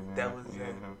John J, man. that was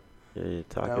Yeah, you're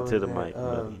talking to the mic,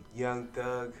 Young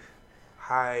Thug,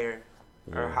 higher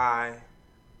or high,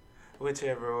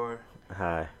 whichever or.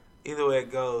 Hi. Either way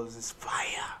it goes, it's fire.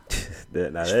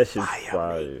 That shit's fire,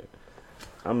 fire.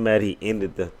 I'm mad he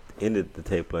ended the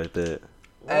tape like that.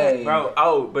 Hey, Bro,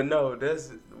 oh, but no,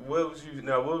 that's what was you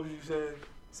saying?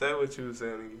 Say what you was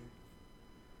saying again.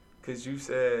 Cause you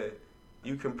said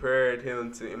you compared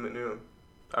him to Eminem.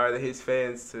 Or his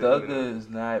fans to Thugger Eminem. is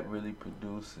not really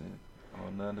producing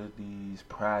on none of these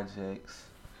projects.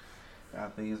 I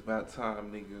think it's about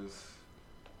time niggas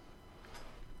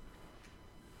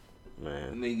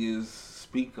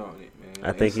speak on it, man.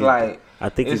 I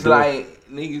think it's like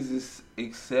niggas is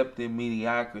accepting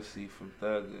mediocrity from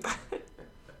Thugger.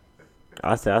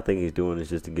 I think he's doing this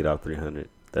just to get off 300.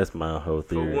 That's my whole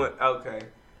theory. For one, okay.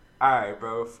 Alright,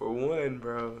 bro. For one,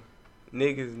 bro,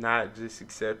 niggas not just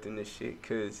accepting this shit.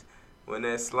 Cause when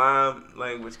that slime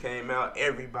language came out,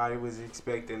 everybody was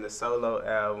expecting the solo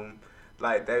album.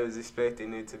 Like, they was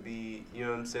expecting it to be, you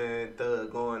know what I'm saying,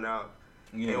 Thug going out.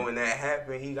 Yeah. And when that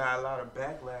happened, he got a lot of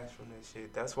backlash from that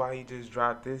shit. That's why he just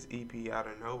dropped this EP out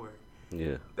of nowhere.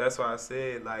 Yeah. That's why I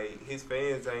said, like, his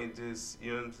fans ain't just,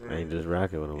 you know what I'm saying? Ain't just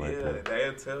rocking with him like that. Yeah,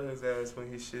 they'll tell his ass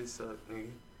when his shit sucked,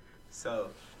 nigga. So,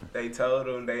 they told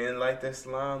him they didn't like that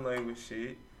slime language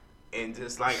shit. And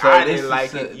just like, so I didn't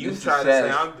like it. You try to say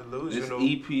I'm delusional.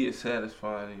 This EP is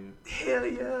satisfying you. Hell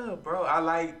yeah, bro. I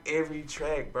like every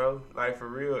track, bro. Like, for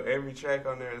real, every track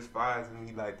on there is fire to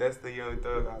me. Like, that's the Young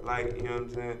Thug I like, you know what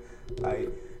I'm saying?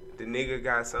 Like, the nigga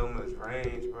got so much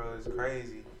range, bro. It's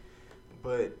crazy.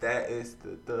 But that is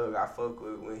the Thug I fuck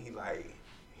with when he, like,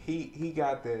 he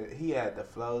had the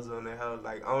flows on the hell.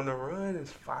 Like, On the Run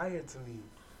is fire to me.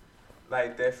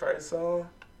 Like, that first song,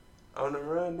 On the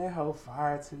Run, that whole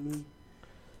fire to me.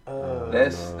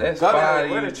 That's fire.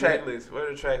 Where the track list?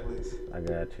 I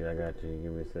got you.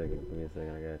 Give me a second.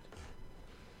 I got you.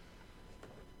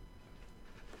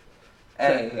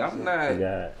 Hey, I'm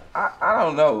not. I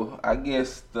don't know. I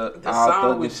guess the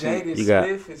song with Jaden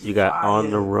Smith is you got fire. On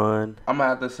the Run. I'm gonna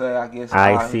have to say I guess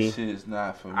Icy. all his shit is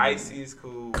not for me. Icy is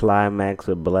cool. Climax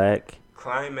with Black.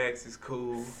 Climax is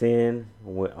cool. Sin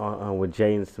with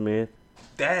Jaden Smith.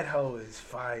 That hoe is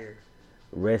fire.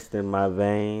 Rest in My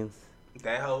Veins.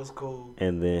 That hoe's cool.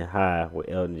 And then High with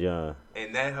Elton John.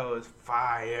 And that hoe is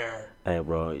fire. Hey,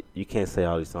 bro, you can't say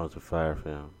all these songs are fire,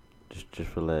 fam.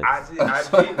 Just relax.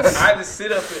 I just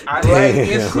sit up and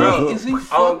is he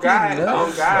on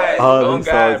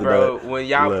God, bro. When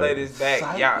y'all play this back,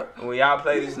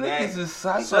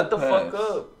 shut the fuck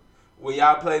up. When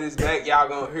y'all play this back, y'all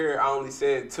gonna hear I only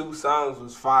said 2 songs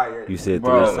was fire. You said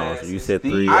 3 songs. You said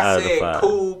 3 out of the 5. I said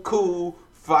cool,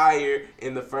 fire,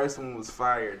 and the first one was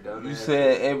fire, dumbass. You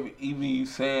said you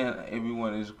saying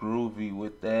everyone is groovy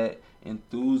with that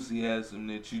enthusiasm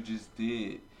that you just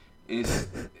did. It's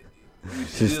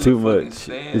just too much.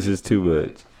 It's just too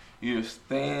much. You're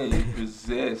staying, you're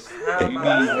possessed. You need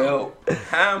help.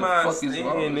 How am I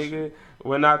staying, nigga?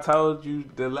 When I told you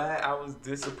I was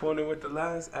disappointed with the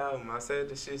last album. I said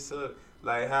the shit sucked.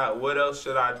 Like, what else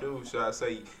should I do? Should I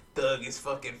say Thug is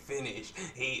fucking finished?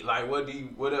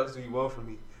 What else do you want from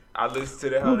me? I listened to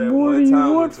that one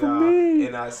time with y'all,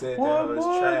 and I said that hoe was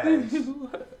trash.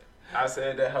 I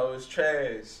said that hoe was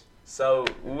trash. So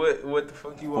what the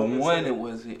fuck you want me to say? For one, it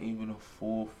wasn't even a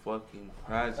full fucking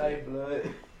project. Hey,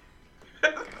 blood.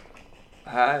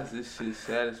 How is this shit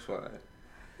satisfying?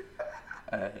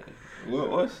 Hey,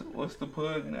 what's the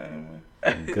pug name,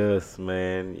 man? Gus,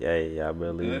 man. Hey, y'all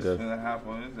better leave Gus. Finna hop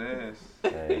on his ass.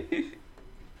 Hey.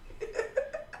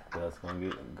 Gus gonna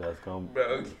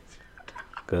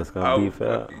beef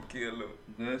out. Kill him.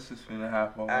 Gus is finna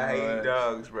hop on I his hate ass.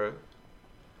 dogs, bro.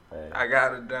 Hey. I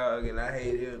got a dog and I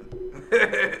hate him.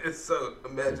 So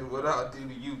imagine what I'll do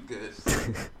to you, Gus.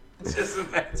 Just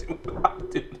imagine what I'll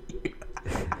do to you.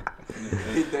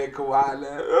 Hit that Kawhi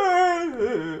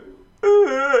laugh.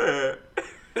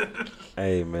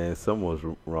 Hey, man, something's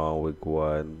wrong with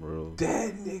Kawhi, bro.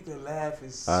 That nigga laugh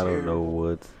is I don't know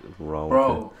what's wrong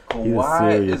bro, with him.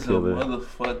 Kawhi is a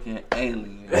motherfucking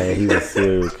alien. Hey, he's a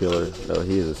serial killer. No,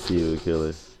 he is a serial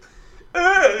killer.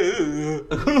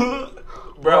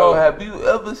 Bro, have you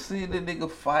ever seen a nigga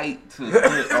fight to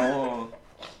put on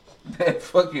that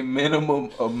fucking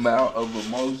minimum amount of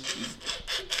emotion?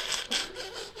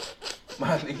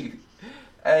 My nigga.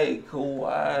 Hey,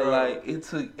 Kawhi, bro, like, it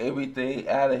took everything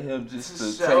out of him just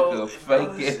to take a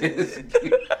fake ass.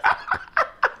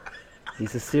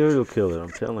 He's a serial killer, I'm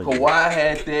telling you. Kawhi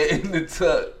had that in the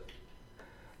tuck.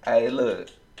 Hey, look,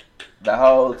 the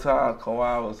whole time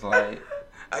Kawhi was like,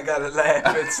 I gotta laugh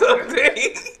at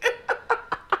something.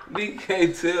 Nigga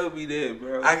can't tell me that,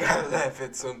 bro. I gotta laugh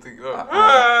at something.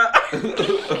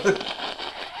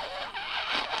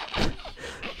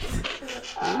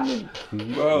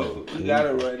 Bro, we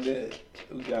gotta run that.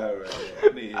 I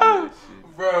need that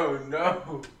shit. Bro,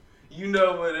 no. You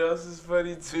know what else is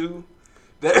funny too?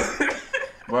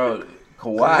 Bro,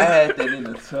 Kawhi had that in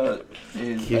the tuck.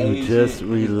 Can you just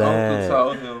relax?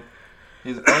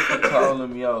 His uncle told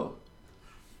him, yo,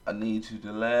 I need you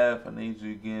to laugh. I need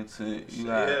you to get into it. You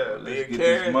let's get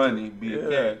this money. Be a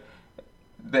character.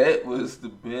 That was the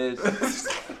best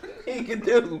he could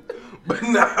do. But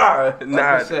nah.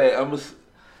 I said,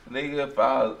 nigga, if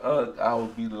I was I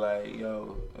would be like,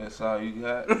 yo, that's all you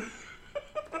got?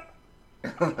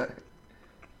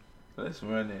 Let's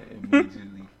run it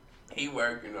immediately. He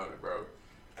working on it, bro.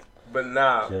 But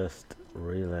nah. Just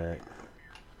relax.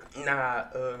 Nah,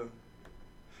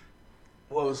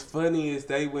 what was funny is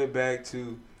they went back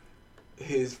to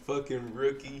his fucking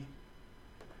rookie.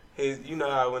 You know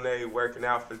how when they working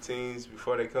out for teams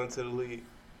before they come to the league?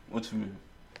 What you mean?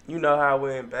 You know how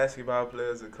when basketball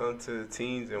players would come to the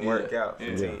teams and work out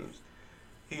for teams?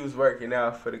 He was working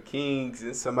out for the Kings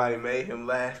and somebody made him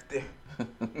laugh there.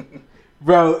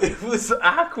 Bro, it was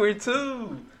awkward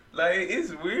too. Like,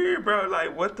 it's weird, bro.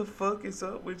 Like, what the fuck is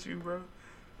up with you, bro?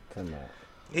 Come on.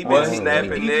 He been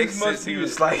snapping necks since he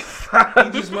was like 5.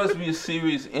 He just must be a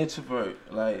serious introvert.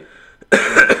 Like,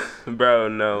 bro,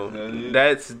 no.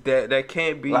 That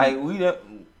can't be. Like,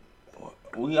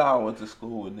 we all went to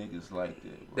school with niggas like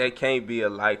that, bro. That can't be a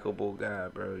likable guy,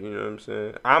 bro. You know what I'm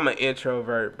saying? I'm an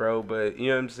introvert, bro, but you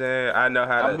know what I'm saying? I know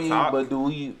how to talk. But do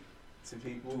we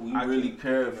really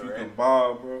care if you can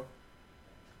ball, bro?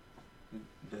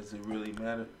 Does it really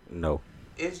matter? No.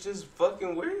 it's just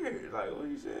fucking weird. Like, what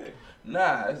you saying?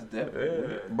 Nah, it's definitely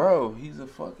weird. Bro, he's a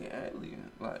fucking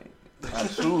alien. Like, I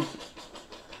truly...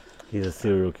 He's a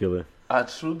serial killer. I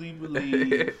truly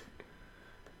believe...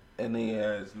 and he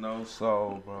has no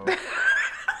soul, bro.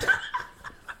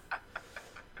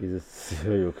 He's a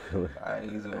serial killer.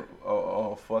 He's a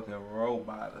fucking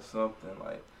robot or something.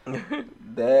 Like,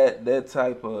 that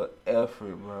type of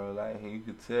effort, bro. Like, you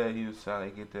could tell he was trying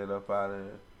to get that up out of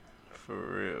there. For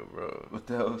real, bro. But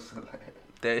that was like...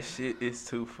 That shit is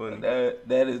too funny.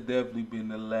 That has definitely been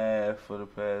the laugh for the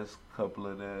past couple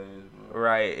of days, bro.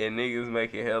 Right, and niggas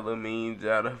making hella memes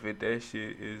out of it. That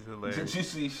shit is hilarious. Did you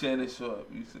see Shannon Sharp?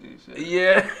 You see Shannon?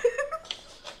 Yeah.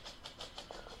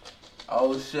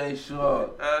 Oh, Shay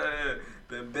Sharp.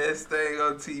 The best thing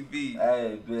on TV.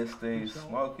 Hey, best thing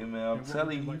smoking, man. I'm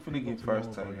telling you, you finna get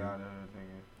first take out of it,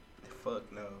 nigga.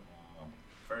 Fuck no.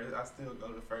 First, I still go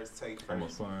to first take first. I'm a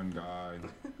fun guy.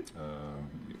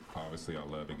 Obviously, I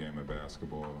love the game of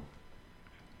basketball.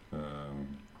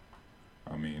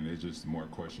 I mean, it's just more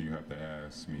questions you have to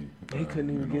ask me. He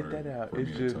couldn't even get that out.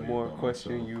 It's just more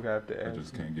questions you have to ask. I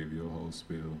just can't give you a whole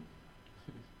spiel.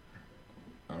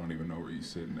 I don't even know where you're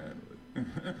sitting at.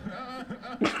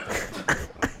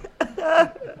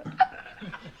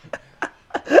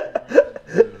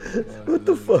 What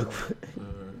the fuck?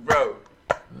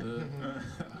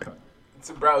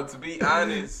 Bro, to be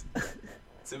honest,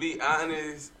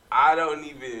 I don't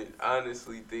even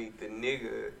honestly think the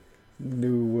nigga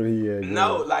knew what he had.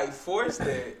 No, like, forced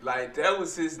that. Like, that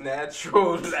was his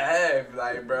natural laugh.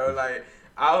 Like, bro, like,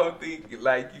 I don't think,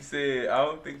 like you said, I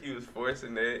don't think he was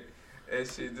forcing that. That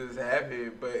shit just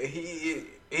happened. But he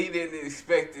didn't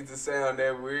expect it to sound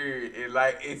that weird. And,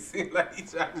 like, it seemed like he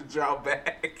tried to draw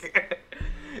back.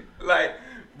 Like,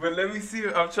 but let me see.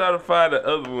 I'm trying to find the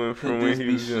other one from when he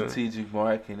was young. Strategic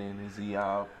marketing?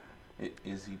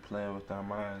 Is he playing with our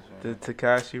minds? Right? The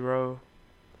Tekashi role?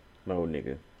 No,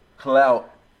 nigga. Clout.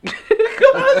 Come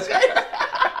on, Jay.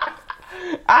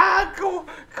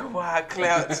 Come on,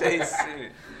 clout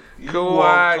chasing.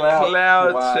 Kawhi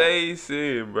clout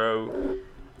chasing, bro.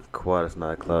 Kawhi is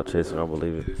not clout chasing. I don't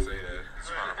believe it. Say that.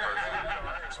 It's not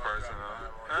personal.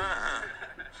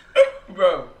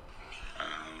 Bro.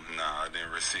 Nah, I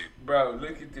didn't receive. Bro,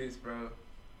 look at this, bro.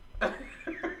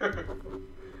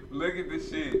 Look at this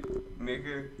shit,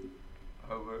 nigga.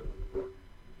 Hold up.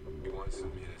 You want me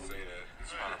to say that?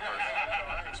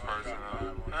 It's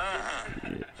personal.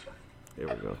 Yeah. There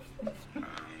we go.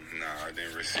 Nah, I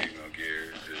didn't receive no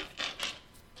gear.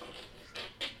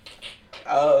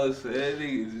 Oh, so that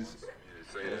nigga just...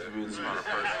 Say that.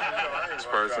 It's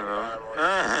personal.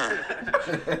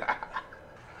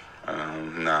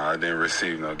 Nah, I didn't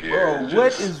receive no gear. Bro,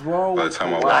 what is wrong with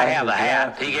Well, I have the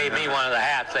hat. He gave me one of the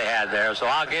hats they had there, so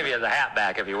I'll give you the hat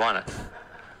back if you want it.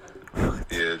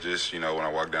 Yeah, just, when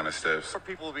I walk down the steps.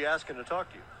 People will be asking to talk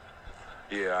to you.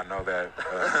 Yeah, I know that.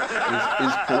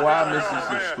 Is Kawhi missing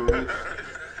some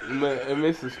screws?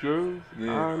 Missing screws?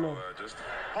 Yeah. I don't know.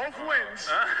 Both wins.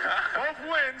 Both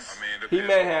wins. I mean, He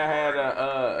may have had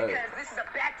a... Because this is a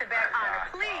back-to-back honor,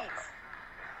 please.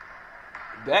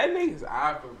 That nigga's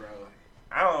awkward, bro.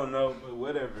 I don't know, but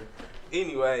whatever.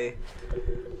 Anyway,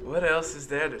 what else is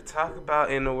there to talk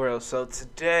about in the world? So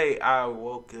today I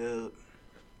woke up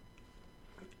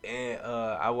and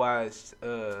I watched...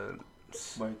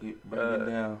 Break it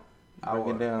down. Break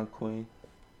it down, Queen.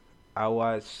 I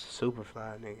watched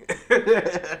Superfly, nigga.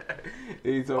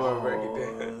 He told me to break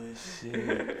it down.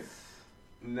 Shit.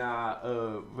 Nah,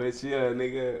 but yeah,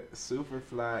 nigga,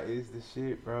 Superfly is the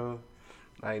shit, bro.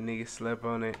 Like, nigga slept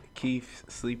on it. Keith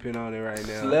sleeping on it right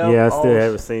now. Yeah, I still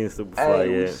haven't seen Superfly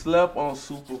yet. we slept on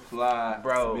Superfly,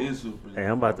 bro. Miserably. Hey,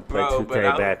 I'm about to play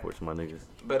 2K backwards, my niggas.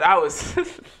 But I was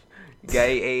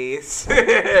gay ass.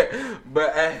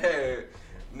 But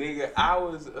nigga, I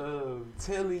was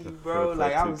telling you, bro.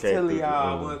 Like, I was telling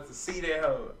y'all, I wanted to see that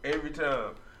hoe every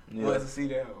time. Yeah. I wanted to see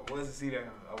that hoe.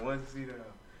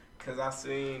 Cause I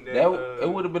seen that. It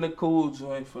would have been a cool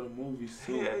joint for the movies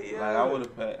too. Yeah. Like,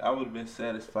 I would have been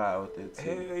satisfied with that too.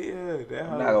 Hell yeah,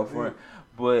 I'm not gonna front.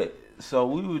 But so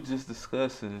we were just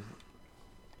discussing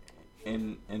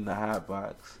in the hot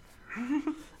box.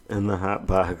 In the hot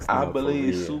box. I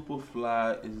believe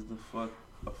Superfly is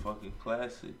a fucking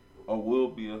classic, or will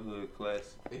be a hood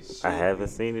classic. I haven't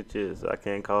seen it yet, so I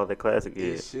can't call it a classic yet.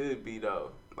 It should be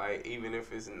though. Like, even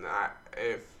if it's not,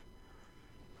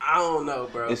 I don't know,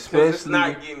 bro. Especially it's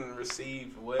not getting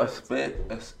received well.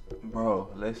 Bro,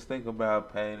 let's think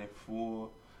about Paid in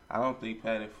Full. I don't think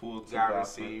Paid in Full got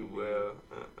received well.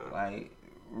 Like,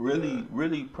 really,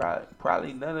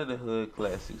 probably none of the hood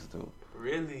classics do.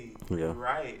 Really? Yeah.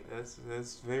 Right. That's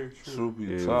very true. True be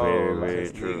Yeah, told. very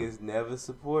Like, true. Niggas never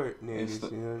support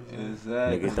niggas. You know what I'm saying?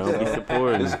 Exactly. Niggas don't be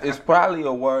supporting. It's probably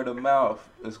a word of mouth.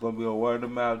 It's gonna be a word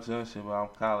of mouth junction, but I'm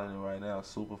calling it right now.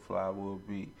 Superfly will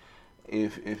be.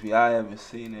 If y'all haven't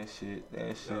seen that shit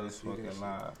is fucking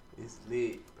live. It's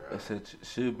lit, bro.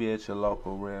 Should be at your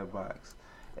local Red Box.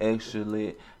 Extra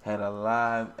lit. Had a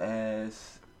live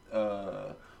ass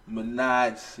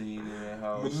Minaj scene in that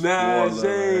house. Minaj.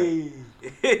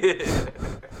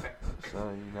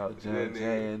 So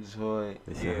Jay enjoyed.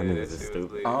 Yeah, niggas is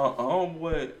stupid.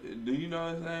 What? Do you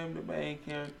know his name? The main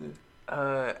character?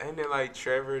 Ain't it like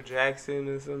Trevor Jackson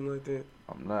or something like that?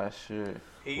 I'm not sure.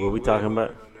 What we talking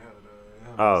about?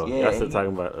 Oh, yeah, y'all still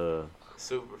talking about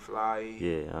Superfly.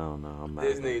 Yeah, I don't know.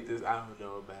 This nigga, I don't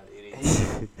know about it.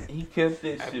 He kept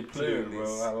that shit clear,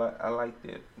 bro. I like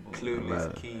that.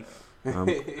 Clueless Keith. I'm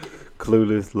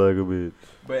clueless like a bitch.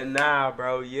 But nah,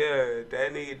 bro, yeah,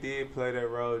 that nigga did play that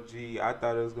role. G, I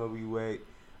thought it was gonna be whack.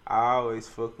 I always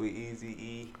fuck with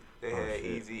Eazy-E. They had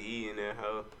Eazy-E in that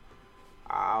hoe.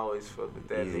 I always fuck with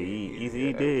that nigga.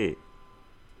 Eazy-E did.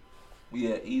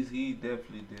 Yeah, Eazy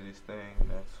definitely did his thing in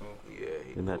that too. Yeah,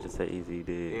 he Didn't I just say Eazy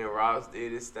did? And Ross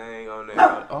did his thing on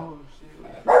that. Oh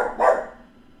shit!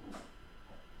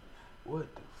 What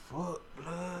the fuck,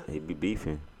 blood? He be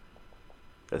beefing.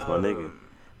 That's my nigga.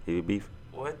 He be beefing.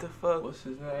 What the fuck? What's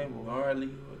his name? Marley?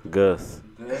 Gus.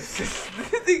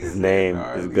 His name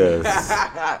is Gus.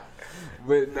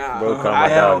 But nah, bro, call my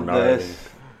dog Gnarly.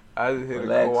 I just hit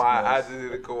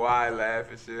a Kawhi laugh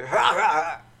and shit.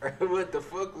 What the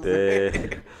fuck was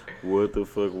that? What the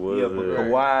fuck was that? Yeah, but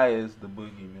Kawhi is the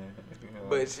boogeyman.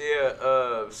 But yeah,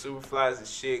 Superfly's the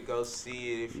shit. Go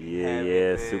see it if you haven't.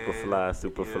 Yeah, man.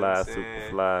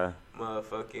 Superfly.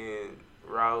 Motherfucking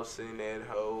Ross in that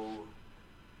hoe.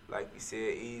 Like you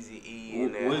said, Eazy-E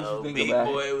in that hoe. Big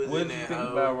Boy was in that hoe. What did you think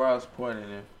about Ross pointing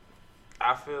there?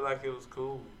 I feel like it was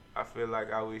cool. I feel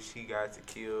like I wish he got to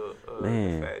kill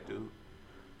the fat dude.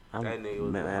 That nigga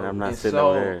was I'm not sitting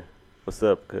over there. What's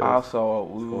up, cuz? Also,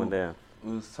 what's going down?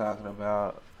 We was talking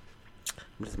about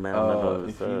I'm just mad at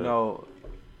if you know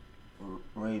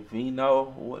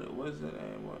Ravino, what is the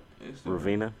name?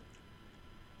 Ravina?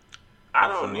 I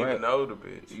don't even know the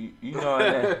bitch. You know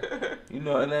her name? You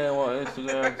know her name on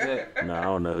Instagram, Jack? No, I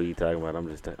don't know who you talking about. I'm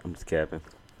just capping.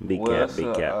 Big cap.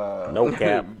 No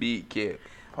cap. Big cap.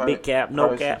 Big cap,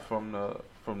 no cap. From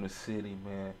the city,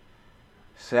 man.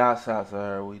 Shouts out to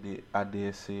her. I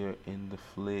did see her in the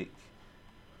flick.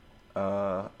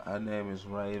 Her name is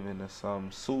Raven or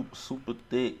something. Super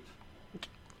thick.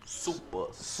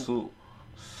 Super thick.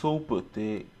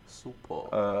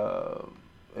 Super.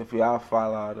 If y'all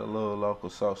follow the little local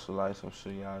socialites, I'm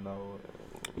sure y'all know.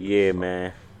 Yeah,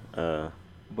 man.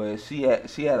 But she had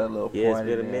a little point. Yeah, it's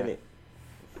been a minute.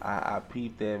 I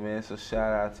peeped that, man. So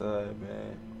shout out to her,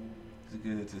 man. It's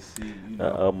good to see. You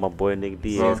know, my boy Nick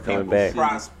Diaz coming back.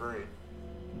 Prospering.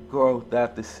 Growth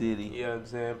out the city. You know what I'm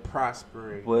saying?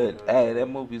 Prospering. But you know hey, that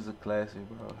movie's a classic,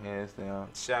 bro. Hands down.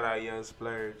 Shout out Young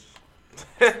Splurge.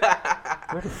 Where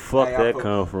the fuck that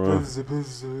come from?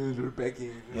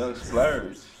 Young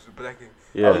Splurge.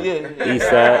 Yeah. Oh, yeah.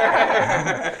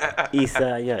 East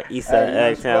side, yeah. East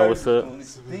side, Agtown, what's up?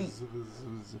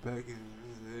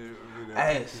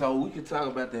 Hey, so we can talk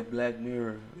about that Black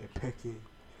Mirror. I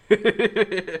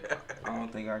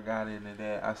don't think I got into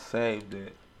that. I saved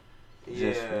it. Yeah.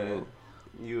 Just for you.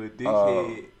 You a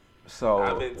dickhead. So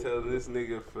I've been telling this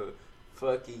nigga for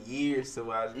fucking years to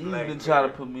watch Black Mirror. You've been trying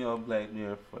to put me on Black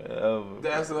Mirror forever.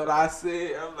 That's what I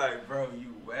said. I'm like, bro,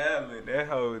 you wildin'. That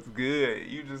hoe is good.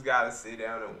 You just gotta sit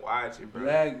down and watch it, bro.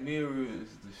 Black Mirror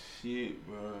is the shit,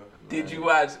 bro. Did you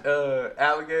watch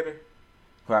Alligator?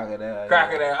 Crocodile.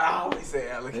 I always say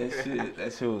alligator.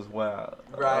 That shit was wild.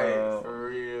 Right, for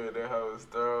real. That hoe was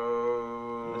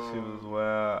thrown. That shit was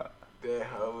wild. That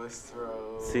hoe was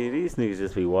thrown. See, these niggas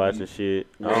just be watching shit.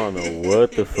 I don't know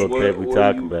what the fuck they be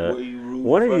talking about.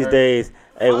 One of these days,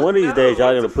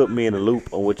 y'all gonna put me in a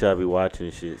loop on what y'all be watching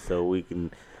and shit, so we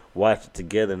can watch it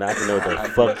together and I can know what the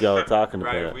fuck y'all talking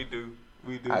about. Right, we do,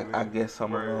 man. I guess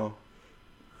I'm alone.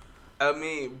 I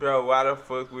mean, bro, why the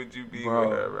fuck would you be with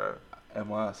her, bro?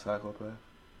 Am I a psychopath?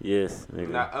 Yes,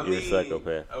 nigga. You're a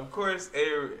psychopath. Of course,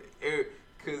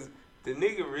 because the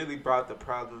nigga really brought the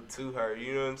problem to her.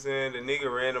 You know what I'm saying? The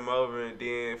nigga ran him over and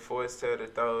then forced her to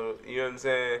throw, you know what I'm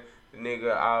saying? The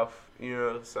nigga off, you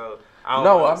know, so.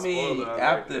 I mean,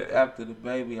 after the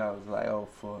baby, I was like, oh,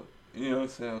 fuck. You know what I'm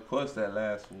saying? Of course, that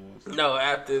last one was. No,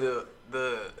 after the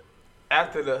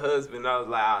husband, I was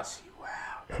like, oh, she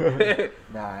wow.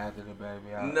 Nah, after the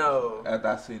baby, No. After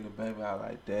I seen the baby, I was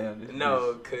like, damn. This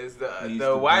No, cause needs the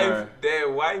to wife, burn.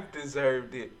 that wife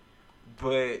deserved it,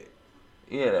 but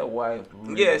Yeah, that wife.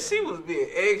 Really. yeah, she was being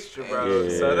extra, bro.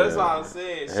 Yeah. So that's why I'm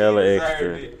saying she Hella deserved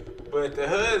extra. it, but the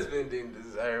husband didn't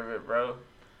deserve it, bro.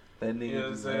 That nigga You know what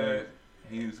I'm saying? deserved.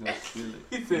 He was gonna steal it.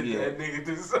 He said Yeah. that nigga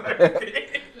deserved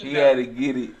it. He had to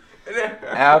get it.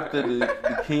 After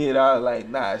the kid, I was like,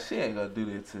 nah, she ain't gonna do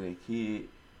that to the kid.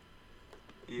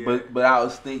 Yeah. But I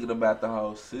was thinking about the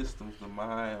whole systems, the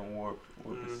mind warp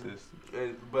the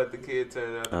system. But the kid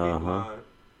turned out to be blind.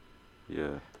 Yeah.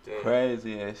 Damn.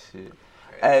 Crazy ass shit.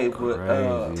 Hey, but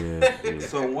Crazy ass shit.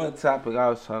 so one topic I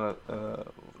was trying to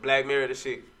Black Mirror, the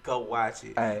shit. Go watch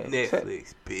it. Hey,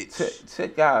 Netflix, bitch.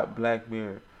 check out Black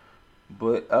Mirror.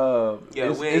 But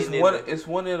Yeah, it's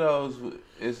one of those.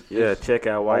 It's check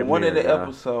out White on one Mirror. of the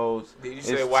episodes. Did you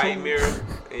say it's White two- Mirror?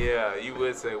 Yeah, you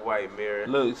would say White Mirror.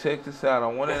 Look, check this out.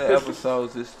 On one of the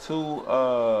episodes, it's two.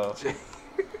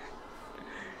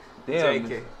 Damn.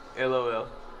 JK. LOL.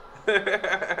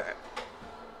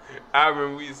 I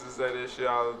remember we used to say that shit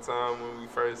all the time when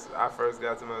I first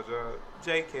got to my job.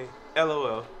 JK.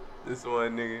 LOL. This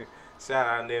one nigga. Shout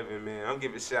out Nevin, man. I'm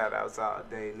giving shout outs all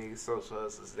day, nigga. Social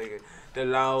hustles, nigga. The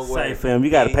long way. Say, fam, you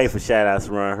gotta pay for shout outs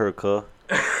around her, cuz.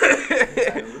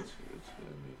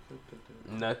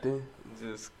 Nothing.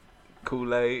 Just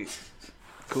Kool-Aid.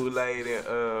 Kool-Aid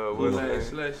and what's that?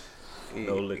 Slush.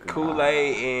 No liquor.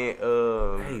 Kool-Aid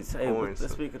and Hey, say, orange.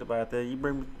 let's speak about that. You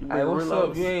bring Hey, what's Relos.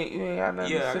 up? You ain't got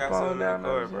nothing Yeah, to I sip got on something in the down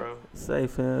car, there, bro. Say,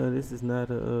 fam, this is not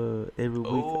a every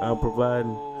week I'm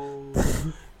providing.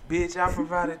 Bitch, I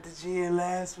provided the gin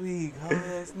last week. Huh,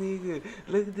 ass nigga.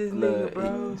 Look at this Look, nigga,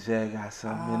 bro. Jack got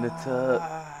something in the tub.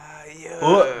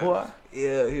 Yeah. What?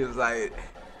 Yeah, he was like,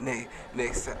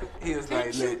 next time. He was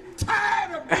like,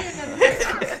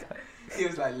 he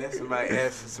was like, let somebody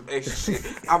ask for some extra shit.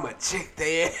 I'ma check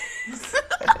their ass.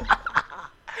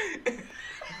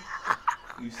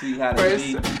 You see how they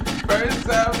be. First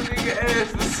time a nigga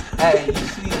asked for some. Hey, you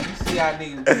see how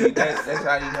niggas be. That's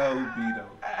how you know who be though.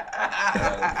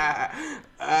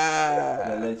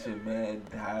 Don't let your man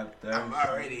die of thirst. I'm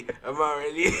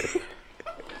already.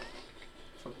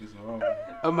 Fuck is wrong?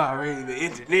 I'm already the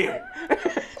engineer.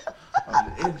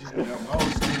 I'm the engineer. I'm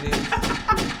hosting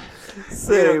it.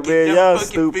 Say, Get man, no y'all fucking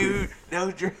stupid. Food,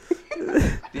 no drink.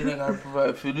 Then I gotta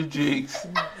provide for the drinks.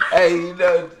 Hey, you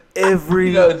know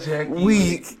Every Jackie,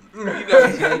 week. You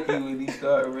know Jackie when he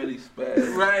started really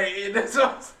spazzing. Right, and that's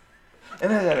awesome.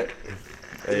 And I gotta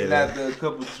Hey, get out there a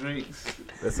couple drinks.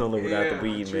 That's only without the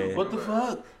weed, man. What the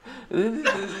fuck?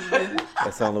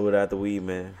 That's only without the weed,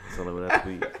 man. That's only without the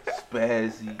weed.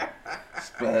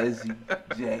 Spazzy,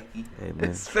 Jackie. Hey,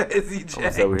 man. Spazzy I'm Jackie.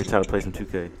 just over here trying to play some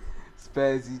 2K.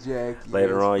 Spazzy Jackie.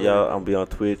 Later on, y'all, I'm gonna be on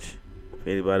Twitch. If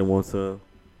anybody wants some,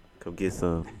 come get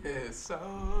some.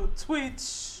 So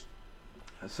Twitch.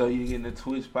 So you getting the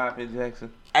Twitch popping,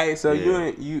 Jackson? Hey, so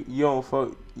Yeah. you don't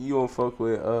fuck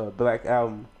with Black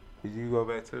Album. Did you go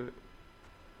back to it?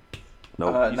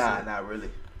 Nope. Not really.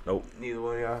 Nope. Neither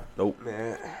one of y'all. Nope.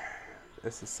 Man,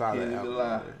 that's a solid Can't even album.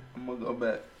 lie. Man. I'm gonna go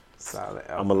back. Solid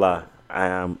I'm album. gonna lie.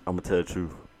 I'm gonna tell the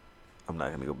truth. I'm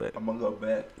not gonna go back. I'm gonna go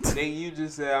back. Nigga, you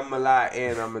just said I'm gonna lie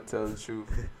and I'm gonna tell the truth.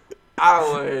 I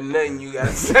don't want to hear nothing you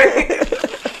gotta say.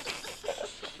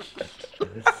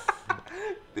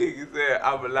 Nigga said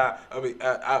I'm gonna lie. I'm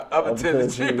gonna tell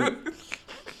the truth.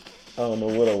 I don't know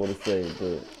what I want to say,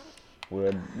 but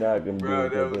we're not gonna Bro,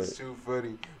 do that was too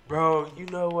funny. Bro, you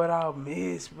know what I'll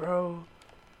miss, bro?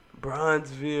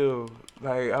 Bronzeville.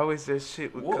 Like, I wish that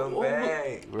shit would come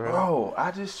back, bro. Bro,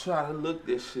 I just tried to look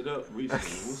that shit up recently.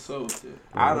 What's up with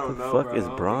that? I don't know, Fuck bro. is I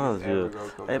don't think it's ever Bronzeville? gonna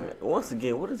come Hey, back. man, once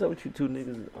again, what is up with you two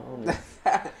niggas?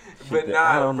 But that- nah,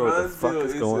 I don't know what the fuck Bronzeville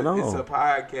is going on. It's a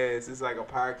podcast. It's like a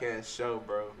podcast show,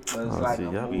 bro. But it's Oh, like see,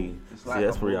 a y'all movie. be, It's see, like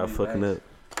that's a where y'all movie, fucking up.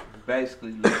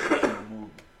 Basically, listen to a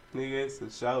movie. Nigga, it's a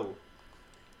show.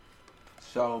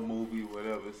 Show, movie,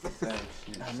 whatever. It's the same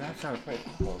shit. I'm not trying to play.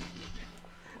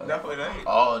 No, it ain't.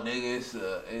 Oh,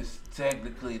 nigga, it's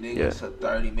technically, nigga, Yeah. it's a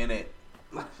 30-minute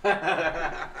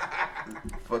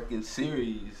fucking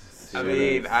series. I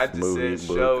mean, I just Movie, said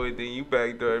book. show, and then you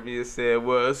backdoored me and said,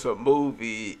 well, it's a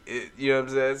movie. You know what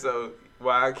I'm saying? So,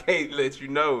 why I can't let you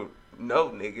know? No,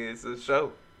 nigga, it's a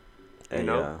show. Hey,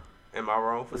 know? Am I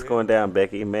wrong for what's that? going down,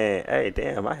 Becky? Man, hey,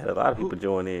 damn, I had a lot of people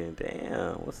join in.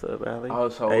 Damn, what's up, Allie? Oh,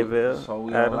 so we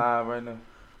on Adam? live right now?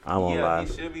 I'm on Yeah, live.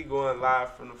 he should be going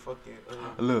live from the fucking...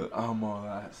 Look, I'm on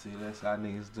live. See, that's how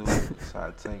niggas do it. That's how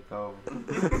I take over.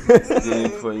 Then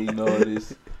before you know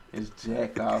it, It's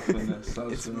jack off in the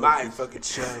social. It's my fucking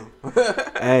show.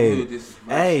 Hey, Dude, this is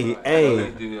my hey,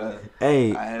 show.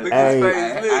 hey,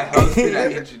 I hosted,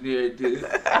 I engineered this.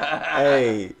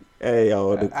 Hey,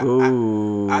 on the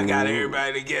cool. I got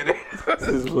everybody together.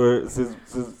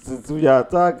 since we y'all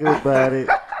talking about it.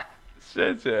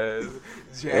 Shut your ass.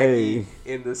 Jackie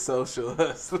in the social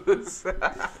hustlers.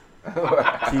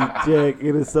 Keep Jack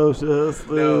in the social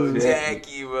hustlers. No,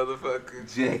 Jackie,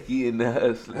 motherfucker. Jackie in the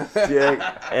hustlers.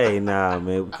 Hey, nah,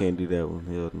 man, we can't do that one.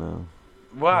 Hell no.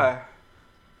 Why?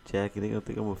 Jackie, they gonna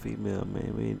think I'm a female,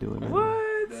 man. We ain't doing that.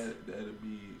 What?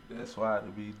 That's why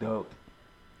it'll be dope.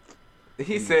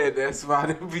 He said that's why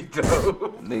it'll be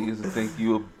dope. Niggas will think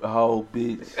you a whole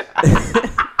bitch.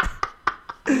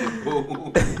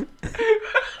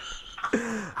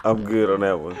 I'm good on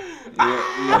that one.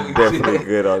 Yeah, I'm definitely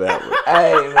good on that one.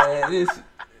 Hey, man, this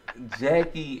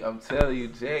Jackie, I'm telling you,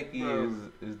 Jackie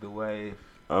is the wave.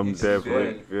 I'm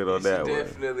definitely good on that one.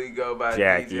 Definitely go by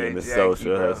Jackie DJ and the Jackie,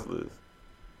 social bro. hustlers.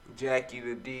 Jackie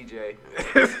the DJ.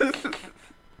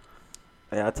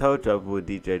 Hey, I told y'all with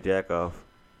DJ Jack off.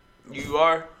 You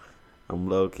are? I'm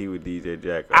low key with DJ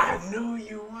Jack off. I knew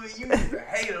you would. You used to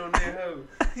hate on that hoe.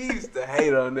 He used to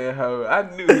hate on that hoe. I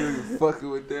knew he was fucking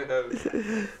with that hoe.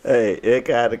 Hey, it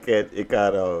caught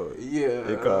on. Yeah.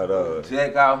 It caught on.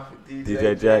 Jack off.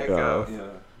 DJ Jack off.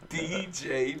 Yeah.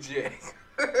 DJ Jack.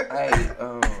 Hey,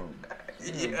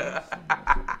 yeah.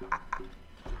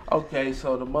 Okay,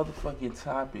 so the motherfucking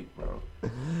topic, bro.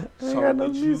 So got no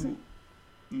music.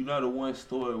 You know the one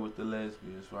story with the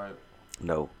lesbians, right?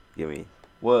 No, give me.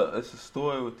 Well, it's a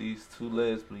story with these two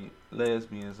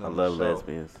lesbians on I the love show.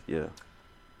 lesbians. Yeah.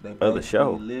 They the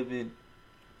show. living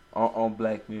on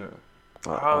Black Mirror.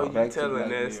 Oh, you telling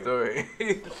that story.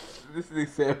 This nigga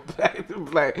said back to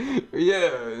black.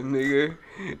 Yeah, nigga.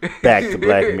 Back to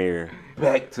Black Mirror.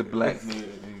 Back to Black Mirror,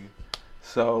 nigga.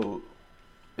 So,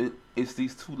 it's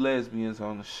these two lesbians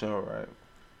on the show,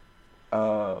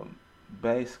 right?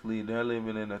 Basically, they're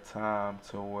living in a time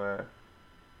to where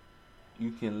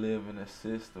you can live in a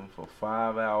system for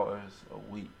 5 hours a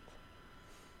week.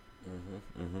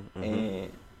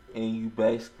 And you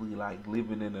basically like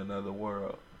living in another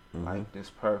world. Like this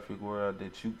perfect world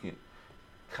that you can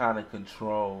kind of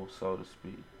control, so to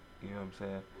speak. You know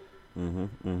what I'm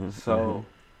saying? So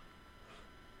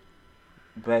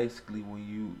basically, when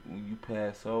you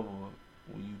pass over,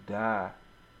 when you die,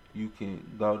 you can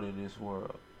go to this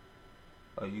world,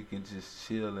 or you can just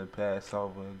chill and pass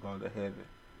over and go to heaven.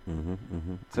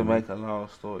 To make a long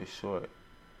story short.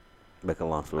 Make a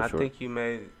long story short. I think you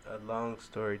made a long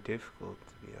story difficult,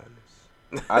 to be honest.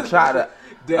 I try to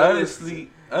honestly,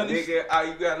 nigga, all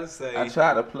you gotta say. I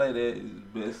try to play that as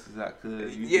best as I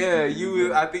could.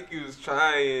 I think you was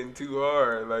trying too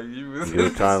hard. Like you was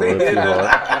trying to too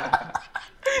hard.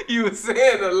 You was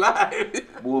saying a lot.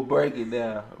 We'll break it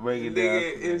down. Nigga,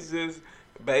 it's just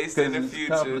based in the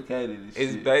future. Complicated as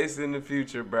it's shit. based in the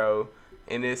future, bro,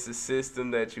 and it's a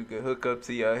system that you can hook up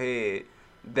to your head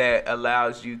that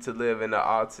allows you to live in an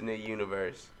alternate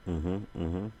universe.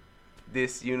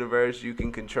 This universe you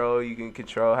can control. You can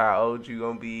control how old you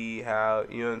gonna be, how,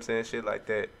 you know what I'm saying, shit like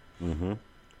that.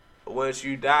 Once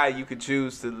you die, you could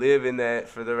choose to live in that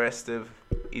for the rest of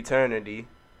eternity,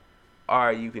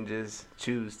 or you can just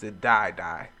choose to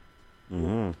die.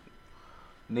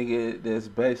 Nigga, that's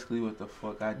basically what the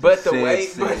fuck I just but the said. way,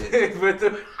 said. but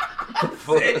the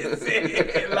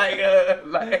said like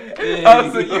Yeah,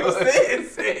 also you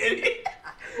said it.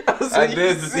 Also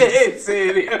you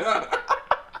said it.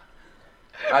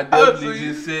 I definitely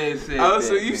just said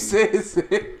also that. You said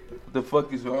What the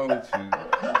fuck is wrong with you?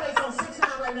 Your face on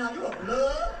 6'9" right now. You a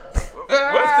blood?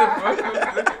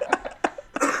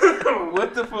 What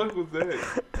the fuck was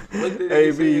that? What did Hey,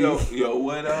 he say? B. Yo,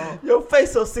 what on? Your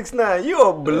face on 6'9", you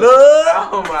a blood.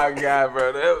 Oh my god,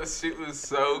 bro, shit was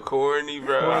so corny,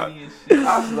 bro. Funny as shit.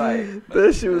 I was like,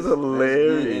 That shit was that's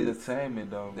hilarious. good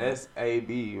entertainment though. Man. That's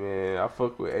AB, man. I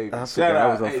fuck with AB. I Shout forgot I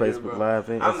out was on AB, Facebook bro. Live.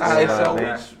 Ain't I'm I? Alright, so so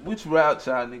man. which route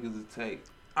y'all niggas would take?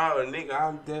 Oh, nigga,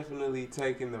 I'm definitely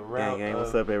taking the route Gang, what's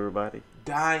of up, everybody?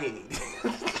 dying.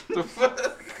 The fuck?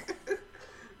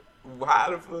 Why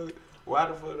the fuck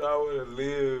do I want to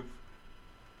live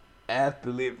after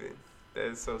living? That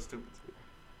is so stupid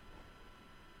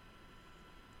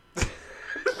to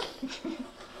me.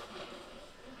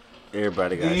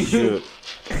 Everybody got shook.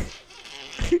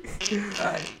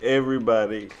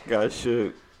 Everybody got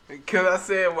shook. Cause I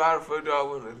said, why the fuck do I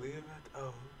want to live after?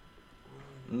 Oh.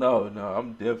 No,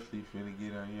 I'm definitely finna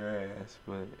get on your ass,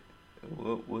 but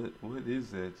what is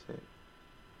that, Jay?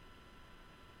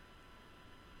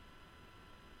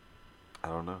 I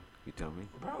don't know. You tell me.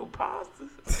 Bro, pause the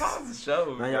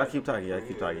show. Nah, y'all keep talking. Y'all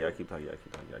keep talking. Y'all keep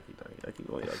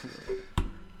going.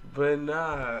 But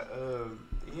nah,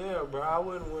 yeah, bro, I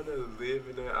wouldn't want to live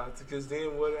in that. Because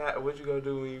then what you gonna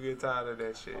do when you get tired of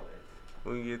that shit?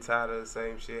 When you get tired of the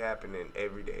same shit happening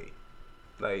every day?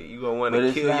 Like, you gonna want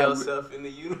to kill yourself in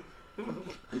the universe?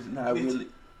 It's not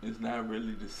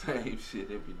really the same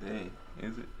shit every day,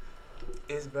 is it?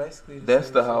 It's basically that's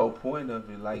the whole point of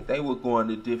it. Like, they were going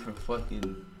to different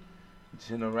fucking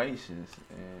generations,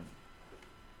 and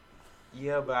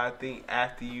yeah, but I think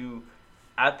after you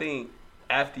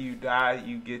die,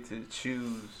 you get to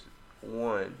choose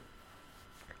one.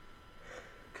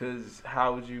 Cause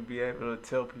how would you be able to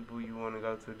tell people you want to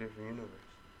go to a different universe?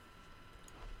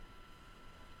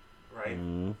 Right.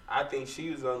 Mm-hmm. I think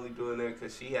she was only doing that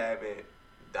because she hadn't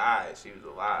died. She was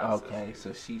alive. Okay,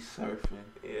 so she's surfing.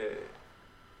 Yeah.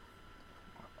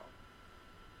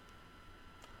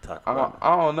 I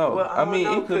don't know. Well, I mean,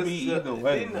 it could be either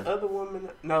way. Didn't the other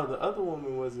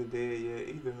woman wasn't dead yet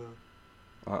either.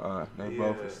 They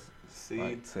both are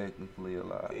like, technically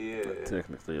alive. Yeah.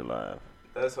 Technically alive.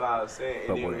 That's what I was saying.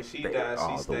 And then when she died,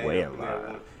 she stayed way up in alive.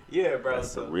 that one. Yeah, bro.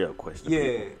 That's a real question.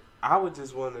 Yeah, I would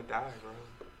just want to die, bro.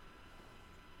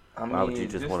 Why would you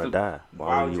just want to die?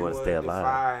 Why would you want to stay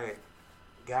alive? Defy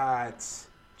God's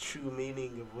true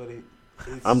meaning of what it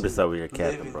is. I'm just over here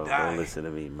capping, bro. Don't listen to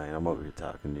me, man. I'm over here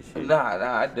talking this shit. Nah,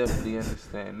 I definitely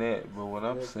understand that. But what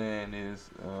I'm saying is,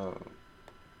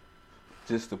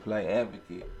 just to play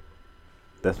advocate.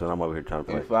 That's what I'm over here trying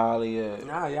to play. If all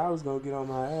nah, y'all was gonna get on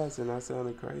my ass, and I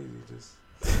sounded crazy. Just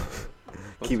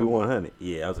keep it 100.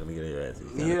 Yeah, I was gonna get on your ass.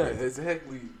 Yeah,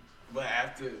 exactly. But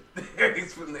after the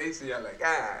explanation, y'all like,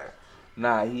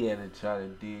 Nah, he had to try to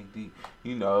dig deep.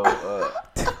 You know, I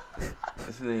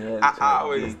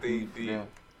always dig deep.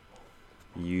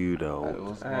 You don't.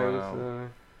 What's going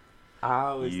on? I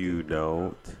always you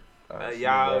don't.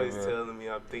 Y'all always telling me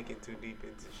I'm thinking too deep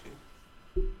into shit.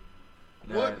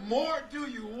 What more do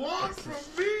you want from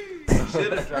me? You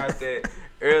should have dropped that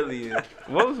earlier.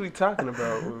 What was we talking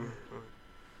about?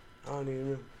 I don't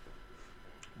even know.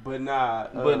 But nah,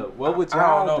 what would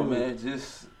y'all I don't do? know, man.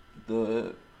 Just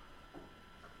the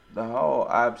whole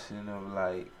option of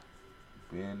like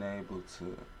being able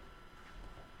to,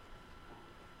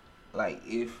 like,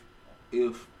 if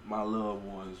my loved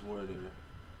ones were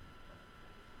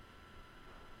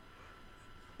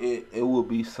there, it would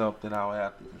be something I would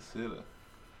have to consider,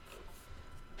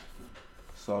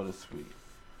 so to speak.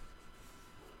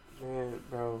 Man,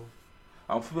 bro.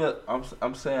 I'm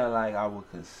saying like I would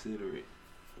consider it.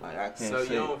 Like, I can't so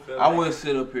say. You don't feel I wouldn't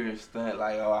sit up here and stunt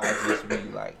like, oh, I just be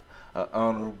like an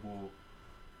honorable.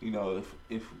 You know,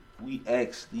 if we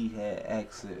actually had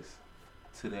access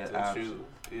to that option.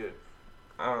 Yeah.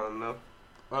 I don't know.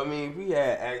 I mean, if we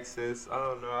had access, I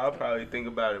don't know. I'll probably think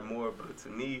about it more. But to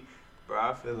me, bro,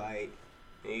 I feel like,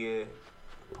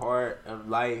 part of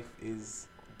life is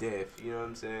death. You know what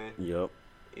I'm saying? Yep.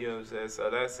 You know what I'm saying?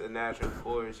 So that's a natural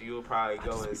force. You'll probably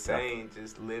go insane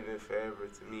just living forever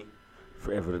to me.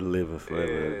 Forever to live and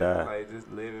forever to die. Like, just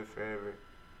living forever.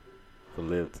 To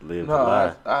live to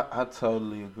die. I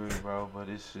totally agree, bro, but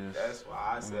it's just... That's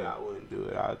why I said I wouldn't do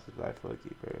it. I was just like, fuck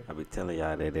it, bro. I be telling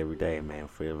y'all that every day, man.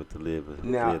 Forever to live and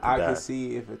now, live to I die. can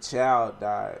see if a child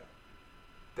died,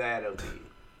 that'll be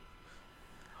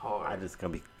hard.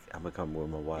 I'm gonna come with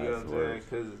my wise words. You know what I'm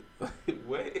saying? Because,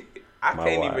 wait, I my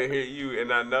can't wife. even hear you,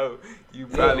 and I know you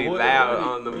probably loud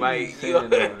on the mic.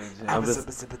 I'm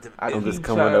just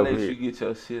coming over here. You get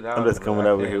your shit out, I'm just coming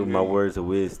over here with my words of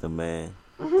wisdom, man.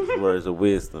 Words of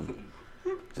wisdom.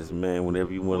 Just, man,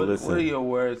 whenever you want to listen. What are your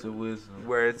words of wisdom?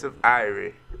 Words of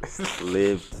Erin.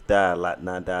 Live to die,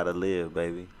 not die to live,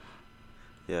 baby.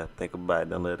 Yeah, think about it.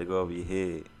 Don't let it go over your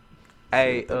head.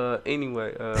 Hey,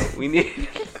 anyway, we need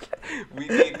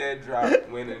that drop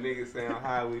when a nigga say on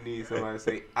high. We need somebody to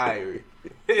say Irie.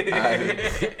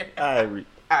 Irie.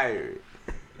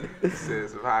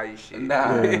 Says some high shit. Nah,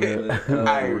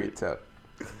 Irie talk.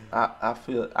 I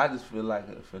just feel like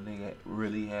if a nigga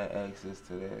really had access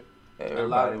to that,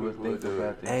 everybody would think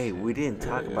about that. Hey, shit. we didn't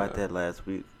talk about that last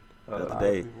week, the other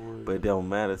day, but it don't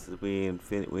matter since we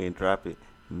ain't drop it.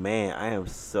 Man, I am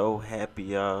so happy,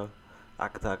 y'all. I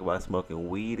could talk about smoking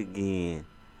weed again.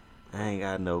 I ain't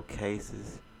got no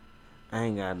cases. I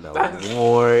ain't got no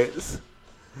warrants.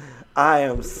 I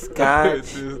am scotch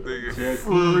free, baby.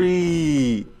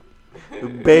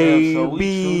 So we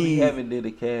truly haven't did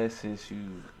a cast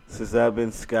since I've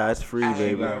been scotch free,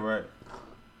 baby. Right.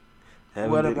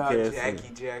 What about Jackie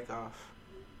Jack Off?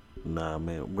 Nah,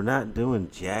 man, we're not doing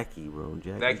Jackie, bro.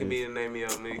 That can be the name of your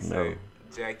mixtape.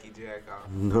 Jackie Jackoff.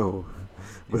 No,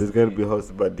 but it's gonna be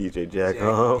hosted by DJ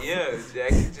Jackoff. Yeah,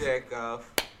 Jackie Jackoff.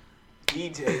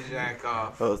 DJ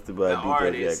Jackoff. Hosted by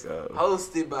DJ Jackoff.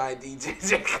 Hosted by DJ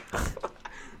Jackoff.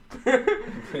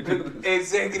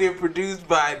 Executive produced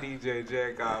by DJ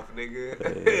Jackoff, nigga.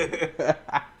 Hey.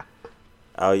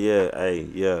 Oh yeah, hey,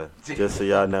 yeah. Just so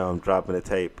y'all know, I'm dropping a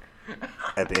tape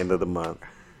at the end of the month.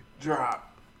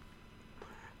 Drop.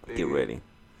 Get ready.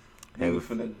 Hey, we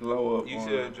finna glow up. You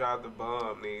should have dropped a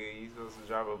bomb, nigga. You supposed to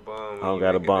drop a bomb. I don't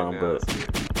got a bomb, but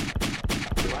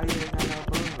why you ain't got no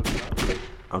bombs, bro?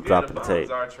 I'm dropping the tape.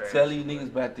 Tell these niggas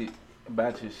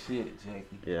about your shit,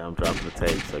 Jackie. Yeah, I'm dropping the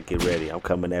tape, so get ready. I'm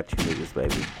coming at you niggas,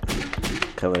 baby.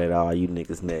 Coming at all you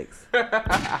niggas next.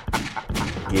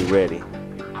 Get ready.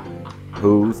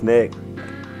 Who's next?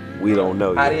 We don't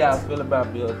know How yet. do y'all feel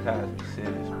about Bill Cosby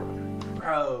sentence, bro?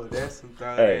 Bro, that's some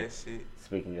throw Hey, ass shit.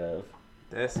 Speaking of,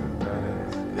 That's some throw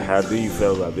ass shit. how do you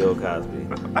feel about Bill Cosby?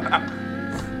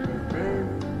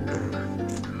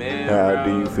 Man, How bro,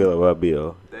 do you feel about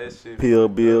Bill? That shit Pill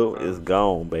fucked Bill up, bro. is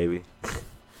gone, baby.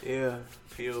 Yeah,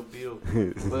 Pill Bill.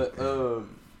 But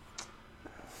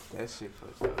that shit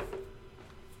fucked up.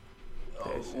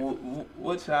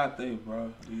 What y'all think,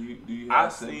 bro? Do you I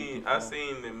have seen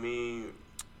the meme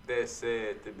that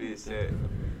said the bitch said,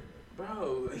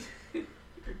 bro.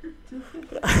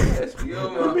 That's me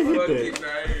on my fucking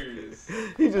nerves.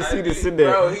 He just see this sitting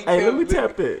there. Bro, Hey, let me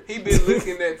tap it. He been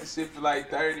looking at the shit for like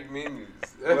 30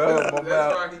 minutes. That's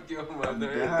why he get on my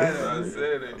nerves. That's why I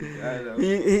said it.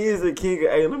 He is a king.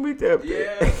 Hey, let me tap it.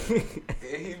 Yeah.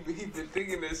 And he been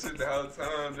thinking that shit the whole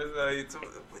time. That's how he told me,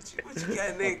 what you got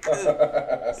in that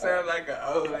cup? Sound like an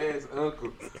old ass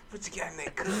uncle. What you got in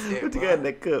that cup there, What you got in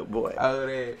that cup, boy? Old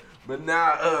ass. But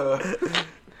now,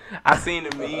 I seen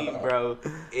the meme, bro.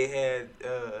 It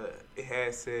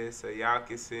had said so y'all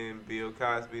can send Bill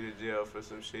Cosby to jail for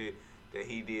some shit that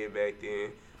he did back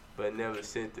then, but never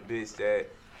sent the bitch that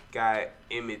got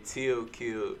Emmett Till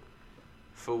killed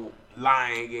for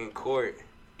lying in court.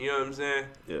 You know what I'm saying?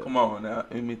 Yeah. Come on now,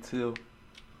 Emmett Till.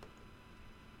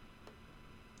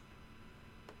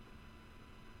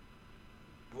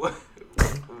 What?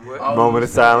 Oh, Moment of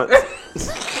silence.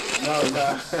 No.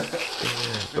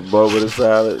 The moment of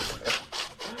silence.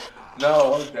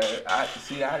 No, okay. I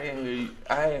didn't hear you.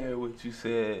 I didn't hear what you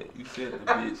said. You said the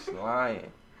bitch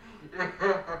lying.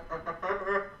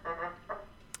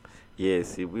 Yeah,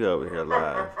 see, we over here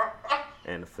live.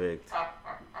 And effect.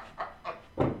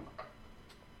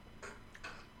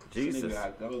 Jesus. Nigga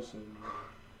got ghosts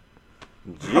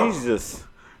in Jesus.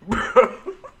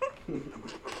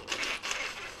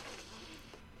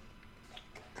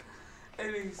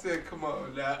 And he said, "Come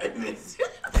on now."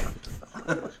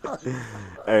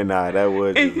 Hey, nah, that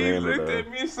was And just he random, looked though. at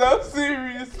me so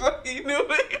serious, like he knew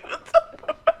what he was talking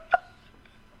about.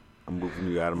 I'm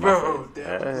moving you out of my Bro, face.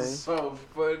 that Hey. was so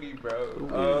funny,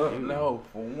 bro. No,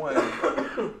 for one,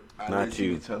 I Not let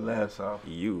you. Get your laughs off.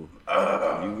 You.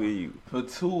 You. For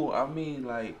two, I mean,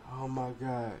 like, Oh my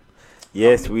God.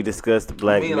 Yes, we discussed the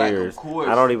Black like, of Mirrors. course.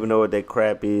 I don't even know what that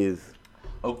crap is.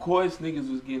 of course,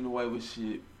 niggas was getting away with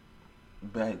shit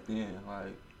back then.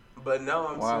 Like, But no,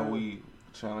 I'm why are saying, we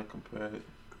trying to compare it?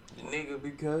 nigga,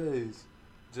 because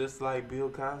just like Bill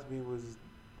Cosby was,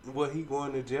 what he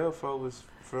going to jail for was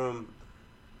from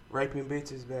raping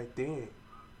bitches back then.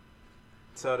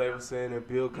 So they were saying that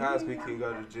Bill Cosby can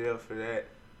go to jail for that.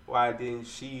 Why didn't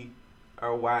she,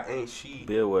 or why ain't she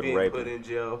Bill wasn't been raping. put in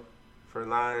jail for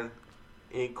lying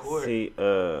in court? See,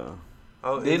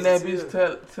 Didn't that bitch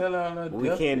tell her on her we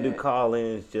death can't do bed?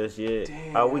 call-ins just yet.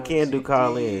 Damn, We can do she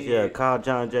call-ins. did. Yeah, call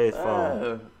John Jay's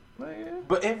phone. Man.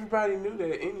 But everybody knew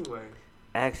that anyway.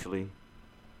 Actually,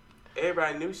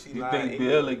 Everybody knew she You lied. think anyway.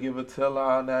 Bill will give a tell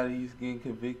all now that he's getting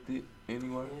convicted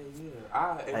anyway?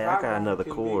 Yeah. If Hey, I got another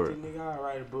cord. Nigga, I'll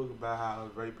write a book about how I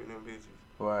was raping them bitches.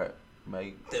 Right.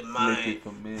 Make The flip mind, it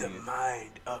for millions. the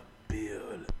mind of Bill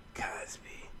Cosby.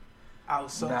 I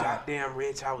was so Nah. goddamn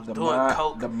rich. I was The doing mind-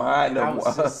 coke. the mind and I of was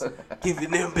what? just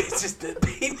giving them bitches the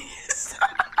penis.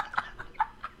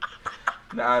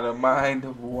 Now the mind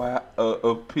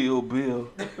of Pill Bill.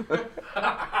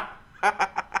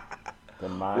 the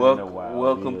mind of Wild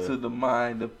Welcome Bill. to the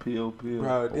mind of Pill Bill.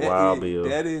 Bro, Wild Bill.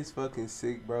 that is fucking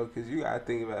sick, bro. Cause you gotta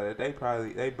think about it.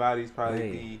 They bodies probably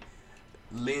Hey. be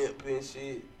limp and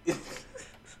shit.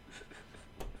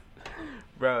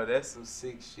 Bro, that's some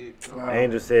sick shit. Bro.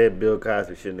 Angel said Bill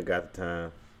Cosby shouldn't have got the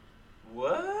time.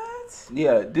 What?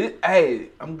 Yeah, hey,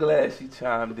 I'm glad she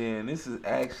chimed in. This is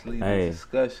actually the Hey.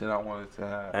 discussion I wanted to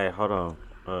have. Hey, hold on.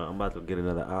 I'm about to get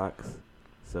another ox,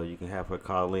 so you can have her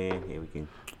call in and we can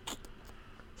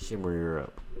shimmer her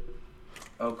up.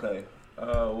 Okay.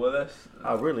 Well, that's.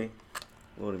 Oh, really?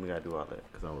 What do you gotta do all that?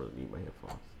 Because I don't really need my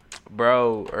headphones.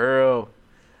 Bro, Earl.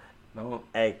 Don't,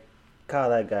 Hey, call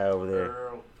that guy over there.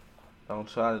 Earl. don't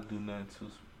try to do nothing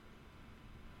too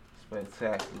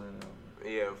spectacular.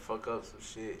 Yeah, fuck up some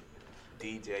shit.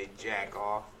 DJ jack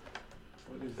off.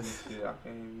 What is this shit? I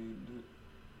can't even do.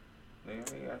 They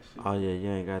ain't got shit. Oh yeah, you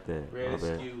ain't got that.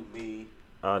 Rescue me.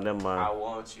 Oh, never mind. I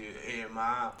want you in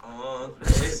my arms.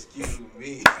 Rescue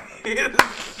me.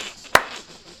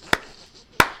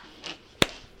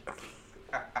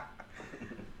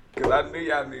 Cause I knew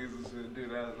y'all niggas was gonna do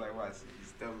that. I was like, watch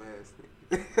these dumbass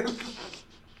niggas.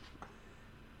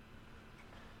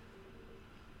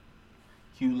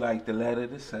 You like the letter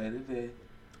to say today.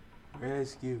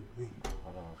 Rescue me.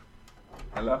 Hold on.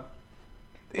 Hello?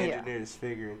 The engineer's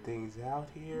figuring things out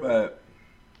here. But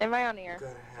am I on air?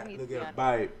 Look at a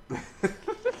bite.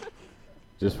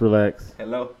 Just relax.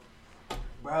 hello?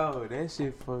 Bro, that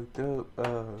shit fucked up.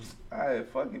 Alright,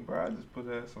 fuck it, bro. I just put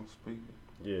that on speaker.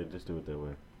 Yeah, just do it that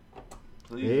way.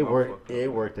 Please. It worked.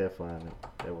 It worked that fine.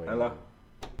 That way. Hello?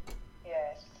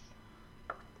 Yes.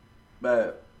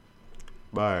 But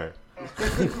Bye.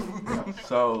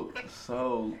 so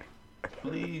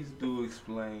please do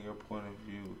explain your point of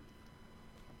view.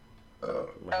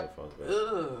 My headphones back.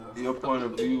 Your point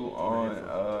of view on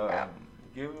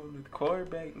Give him the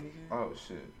quarterback, nigga. oh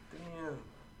shit. Damn.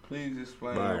 Please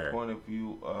explain your point of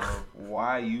view of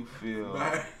why you feel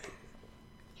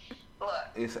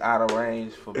it's out of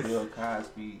range for Bill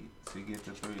Cosby to get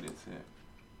the 3 to 10.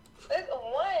 Listen,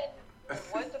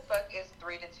 what the fuck is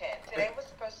 3 to 10? Today was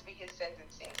supposed to be his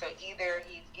sentencing, so either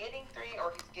he's getting 3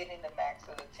 or he's getting the max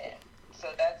of the 10. So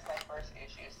that's my first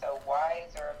issue. So why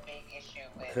is there a big issue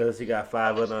with? Because he got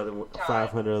 500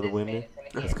 other women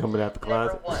that's coming out the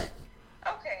closet. Number one.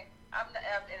 Okay, I'm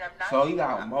not. So he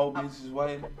got more bitches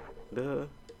waiting. Duh.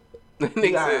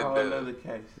 He got a whole another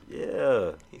case.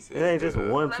 Yeah. It ain't just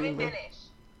one Let me female. finish.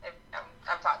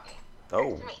 I'm talking.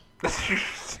 Oh. It's me.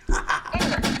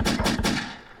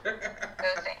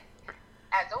 Listen,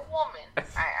 as a woman,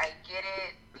 I get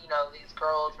it. You know, these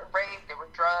girls were raped, they were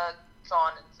drugged, so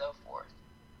on and so forth.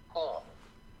 Cool.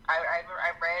 I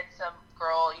read some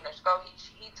girl, you know, she go,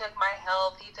 he took my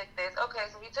health, he took this. Okay,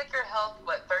 so he took your health,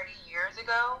 what, 30 years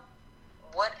ago?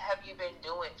 What have you been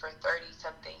doing for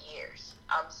 30-something years?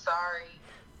 I'm sorry,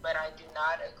 but I do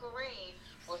not agree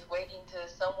with waiting till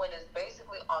someone is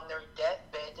basically on their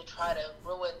deathbed to try to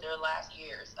ruin their last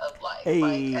years of life. Hey,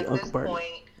 like, at Uncle this Bernie.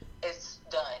 point, it's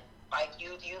done. Like,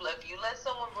 if you let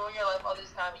someone ruin your life all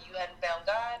this time and you hadn't found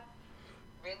God,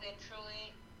 really and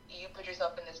truly, you put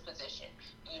yourself in this position.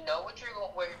 You know what you're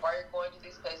going, why you're going to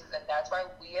these places, and that's why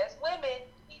we as women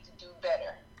need to do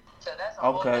better. So that's a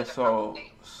whole Okay, other so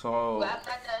Well, I'm not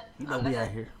done. You know we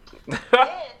out here. Then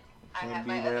I have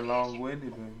my other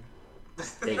long-winded, man.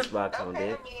 Xbox on Okay,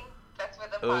 deck. I mean, that's where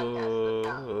the podcast is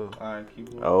now. Alright,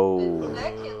 keep going. Oh.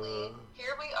 Secondly,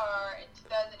 here we are in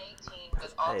 2018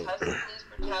 with all types of police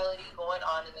brutality going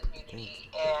on in the community,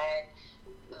 and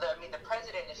the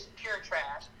president is pure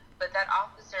trash. But that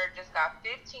officer just got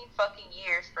 15 fucking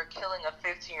years for killing a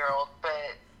 15-year-old.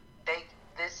 But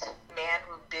this man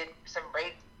who did some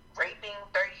raping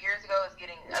 30 years ago is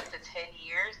getting up to 10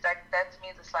 years. That to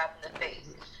me is a slap in the face.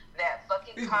 That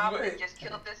fucking cop that just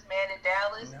killed this man in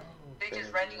Dallas, bitch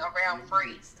is running around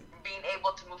free, being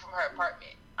able to move from her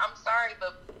apartment. I'm sorry,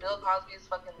 but Bill Cosby is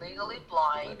fucking legally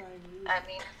blind. I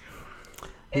mean,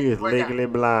 He is legally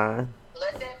blind.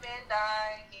 let that man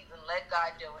die. And let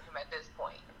God deal with him at this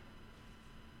point.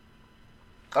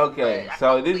 Okay,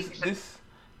 so this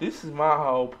is my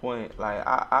whole point. Like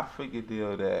I figured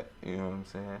deal that, you know what I'm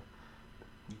saying?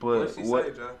 But What'd she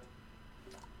say, John?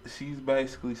 She's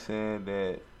basically saying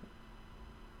that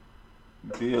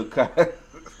Bill Cosby.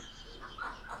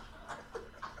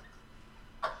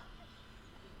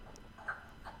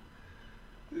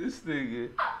 This nigga.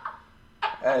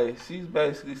 Hey, she's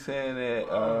basically saying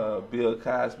that Bill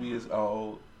Cosby is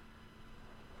old.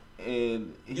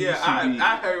 And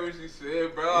I heard what she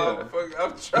said, bro. Yeah.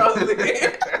 I'm trolling.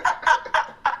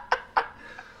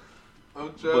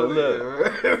 I'm trolling.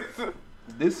 But look,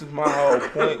 this is my whole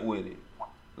point with it.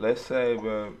 Let's say,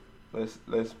 bro,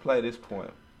 let's play this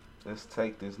point. Let's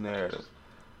take this narrative.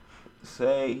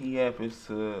 Say he happens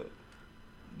to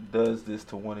does this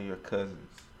to one of your cousins.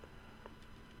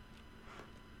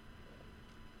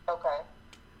 Okay.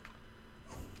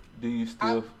 Do you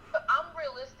still? I'm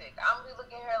realistic. I'm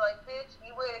looking at her like, bitch,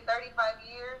 you waited 35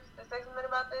 years to say something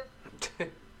about this?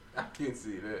 I can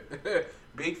see that.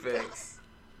 Big facts.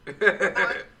 Like,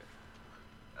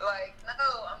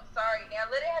 no, I'm sorry. Now,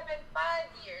 let it have been 5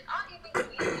 years. I don't even think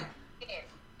we can.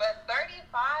 But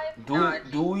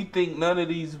 35? Do we think none of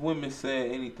these women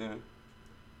said anything?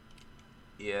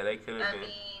 Yeah, they could have been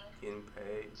getting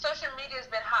paid. Social media's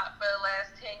been hot for the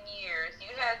last 10 years. You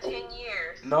had 10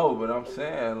 years. No, but I'm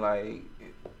saying, like,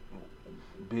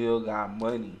 Bill got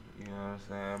money. You know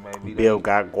what I'm saying? Maybe Bill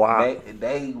got guap.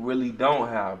 They really don't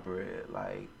have bread.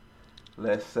 Like,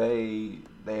 let's say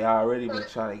they already been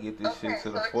trying to get this shit to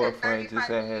the forefront, just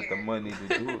ain't had the money to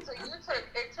do it. So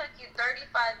it took you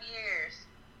 35 years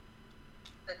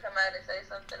to come out and say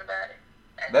something about it.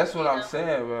 That's what I'm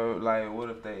saying, bro. Like, what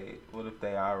if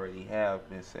they already have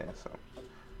been saying something?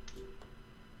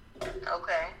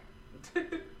 Okay.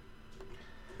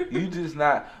 You just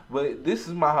not. But this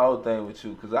is my whole thing with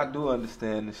you, because I do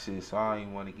understand the shit, so I don't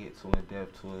even want to get too in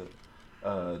depth to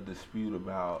it. Dispute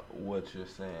about what you're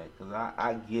saying, because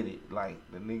I get it. Like,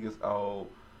 the niggas old,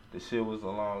 the shit was a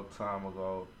long time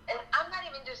ago. And I'm not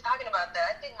even just talking about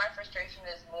that. I think my frustration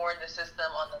is more the system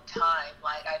on the time.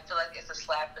 Like, I feel like it's a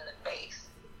slap in the face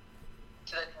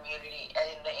to the community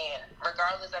in the end.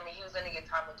 Regardless, I mean, he was going to get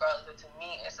time regardless, but to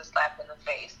me, it's a slap in the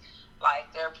face.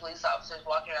 Like, there are police officers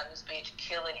walking around this bitch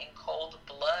killing in cold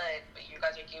blood, but you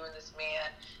guys are giving this man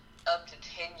up to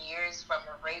 10 years from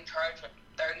a rape charge from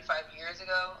 35 years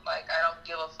ago. Like, I don't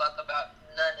give a fuck about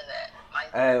none of that.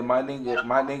 Like, Hey, my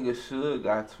nigga should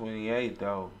got 28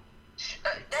 though.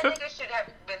 that nigga should have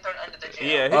been thrown under the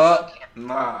jail. Yeah,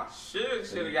 Nah. Should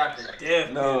have got the death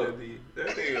penalty. That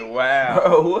nigga Wow. wild.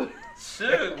 Bro, what?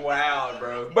 Should wild,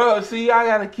 bro. Bro, see, I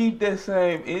gotta keep that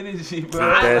same energy,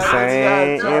 bro. Keep that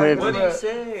same energy. What he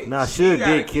said? Nah, Suge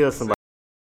did kill somebody.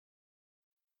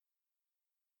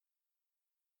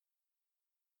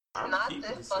 Not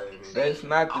this fucking shit. That's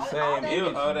not the same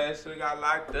energy. Oh, that shit got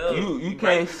locked up. You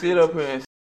can't sit up here and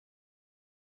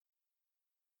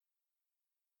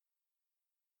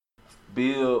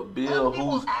Bill,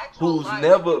 who's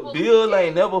never, Bill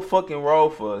ain't never fucking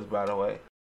rolled for us, by the way.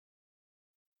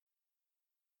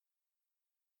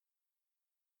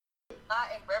 Not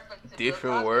in reference to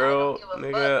different world,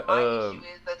 nigga. My issue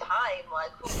is the time.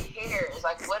 Like, who cares?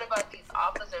 Like, what about these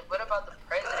officers? What about the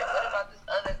president? What about this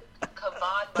other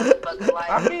Kavan motherfucker? Like,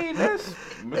 I mean, that's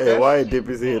Hey, why you dip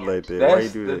his head like that? Why you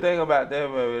that's do the that? thing about that,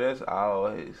 baby.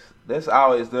 That's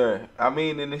always there. I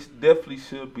mean, and it definitely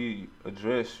should be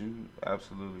addressed. You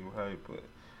absolutely right, but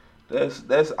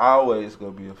that's always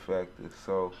gonna be effective.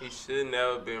 So He should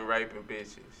never been raping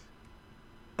bitches.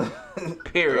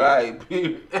 Period. Right,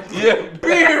 period. Yeah,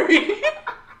 period.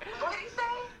 what he say?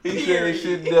 He said it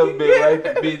should never been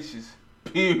raping bitches.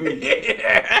 Period.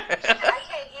 I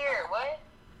can't hear. What?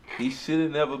 He should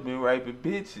have never been raping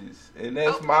bitches, and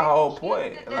that's my whole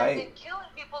point. Like, Killing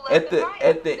people at the right.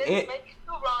 at the This end maybe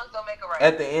two wrongs don't make a right.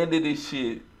 at the end of this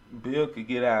shit, Bill could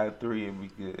get out of 3 and be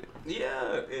good.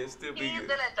 Yeah, and still be He's good.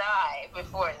 gonna die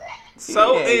before that.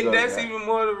 So, He ain't and gonna that's die. even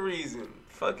more the reason.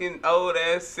 Fucking old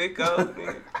ass sicko,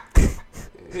 nigga.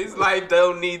 His life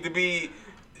don't need to be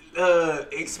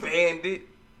expanded.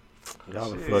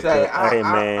 Y'all are Shit. fucked Say, up. Hey,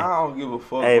 man. I don't give a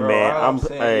fuck, Hey, bro. man. All I'm.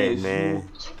 saying Hey, is man.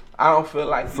 I don't feel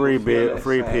like you Free feel Bill. that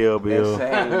Free same- pill Bill.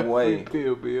 That same way.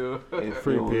 Pill Bill. If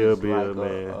Free it pill was Bill,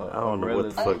 like man. I don't know what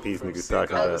the relative- fuck these niggas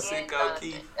talking Sicko. about. Sicko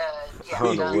Keith. I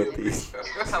don't know what these.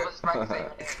 I was right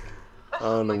there. I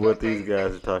don't know what these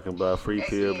guys are talking about. Free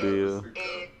pill Bill.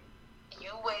 If you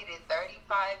waited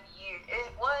 35 years,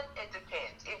 it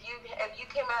depends. If you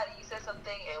came out and you said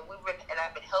something and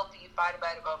I've been helping you fight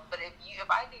about it, but if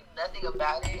I knew nothing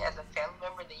about it as a family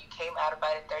member, then you came out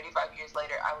about it 35 years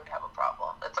later, I would have a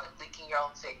problem. That's like leaking your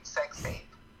own sex tape.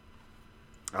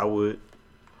 I would.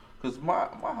 Cause my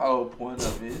whole point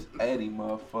of it is 80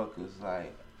 motherfuckers.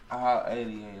 Like, how 80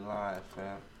 ain't lying,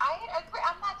 fam. I agree.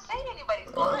 I'm not saying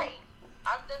anybody's lying.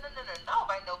 No,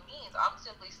 by no means. I'm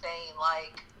simply saying,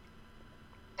 like,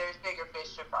 there's bigger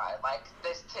fish to fry. Like,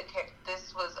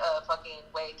 this was a fucking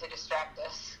way to distract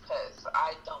us, because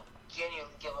I don't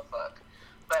genuinely give a fuck.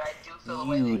 But I do feel a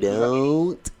way You that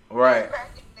don't. Right. he's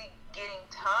practically getting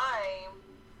time,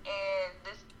 and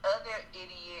this other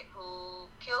idiot who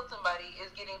killed somebody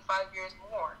is getting 5 years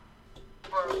more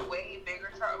for a way bigger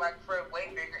for a way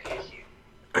bigger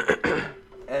issue.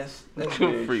 That's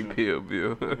very Free true. pill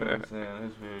Bill. You know what I'm saying?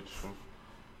 That's very true.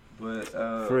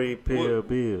 But Free pill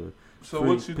Bill. So Free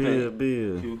what you pill think?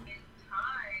 Bill. Q?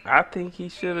 I think he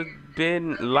should have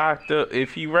been locked up.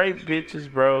 If he raped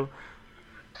bitches, bro.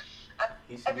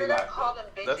 If you're gonna call them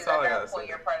bitches, That's all I at gotta that point, say.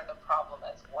 you're part of the problem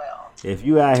as well. If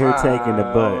you out here taking the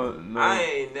butt, No. I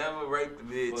ain't never raped a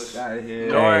bitch. Fuck outta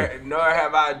here. Nor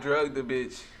have I drugged a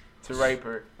bitch to rape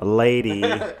her. a lady,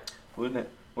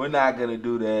 We're not gonna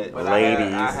do that. But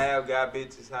Ladies. I have got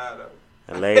bitches high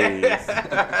though. ladies.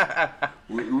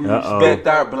 We Uh-oh. respect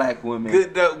our black women.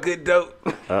 Good dope.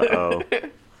 Uh oh.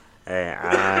 Hey,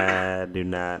 I do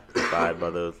not abide by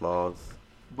those laws.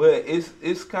 But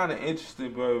it's kind of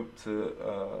interesting, bro, to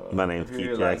My name's hear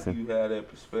Keith like Jackson. you have that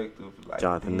perspective, like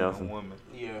Jonathan being Nelson. a woman.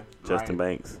 Yeah. Justin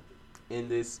Banks. In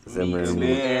this Zimmerman.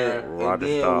 And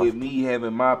then with me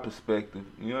having my perspective,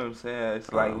 you know what I'm saying?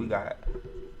 It's like we got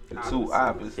the two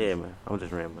opposites. Yeah, man. I'm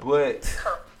just rambling.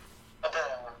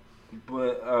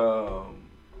 But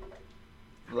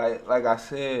like I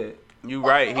said, you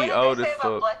right. He old as fuck.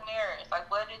 fuck. Black Mirrors? Like,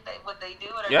 what they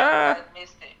do? Or Yeah. I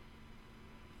missed it.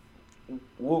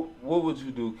 what would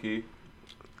you do, Keith?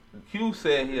 Q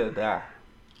said he'll die.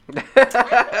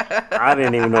 I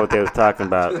didn't even know what they was talking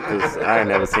about because I ain't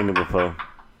never seen it before.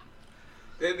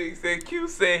 That nigga said Q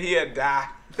said he'd die.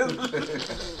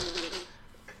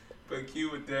 But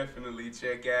Q would definitely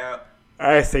check out.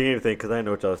 I ain't seen anything because I didn't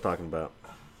know what y'all was talking about.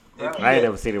 I ain't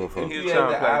never seen it before. If you had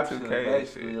the option to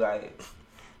basically like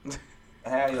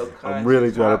have your conscience, I'm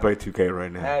really trying to play 2K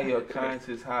right now. Have your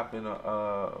conscience hop in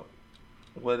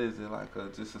what is it, like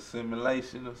just a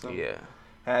simulation or something? Yeah.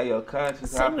 Have your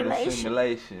conscience hop in a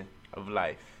simulation of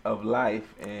life.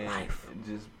 And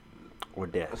just or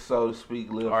death, so to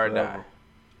speak, live or forever. die.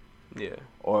 Yeah.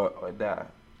 Or die.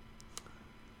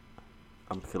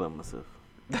 I'm feeling myself.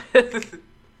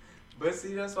 But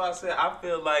see, that's why I said I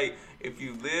feel like if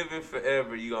you live in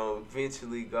forever, you gonna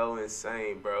eventually go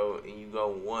insane, bro, and you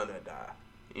gonna wanna die.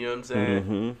 You know what I'm saying?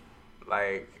 Mm-hmm.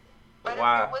 Like, but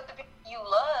why? If you're with the people you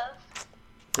love.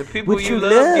 The people you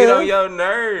love get on your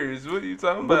nerves. What are you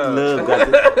talking about?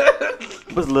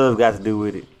 What's love got to do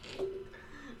with it?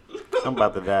 I'm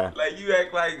about to die. Like, you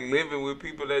act like living with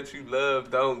people that you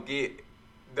love don't. But you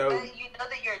know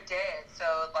that you're dead, so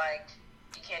like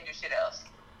you can't do shit else.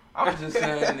 I'm just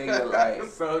saying, nigga, like.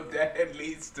 So that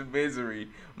leads to misery.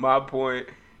 My point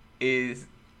is.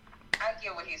 I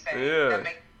get what he's saying. Yeah. That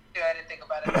makes sure I didn't think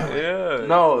about it that way. Yeah.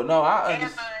 No, I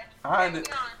understand.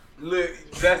 Look,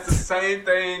 that's the same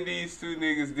thing these two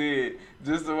niggas did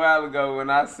just a while ago when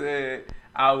I said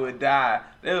I would die.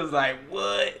 They was like,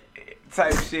 what?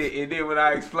 Type shit. And then when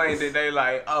I explained it, they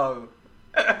like, oh.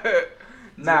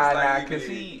 Nah, cause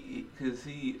he,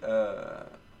 the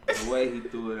way he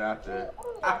threw it out there.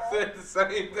 I said the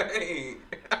same thing.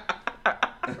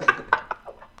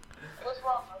 What's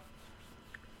wrong?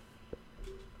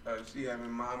 Oh, she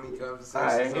having mommy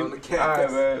conversations on the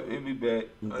campus. Alright, man, hit me back.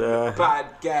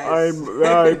 Podcast.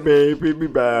 Alright, babe, hit me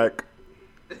back.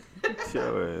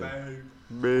 Show it.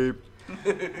 Babe.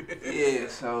 Yeah,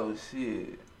 so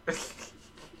shit.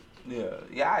 Yeah,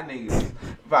 y'all niggas.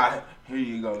 Bye. Here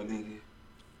you go, nigga.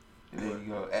 And there you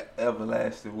go.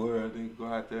 Everlasting world. Then go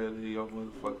out there and live your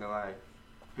motherfucking life.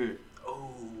 Here. Oh.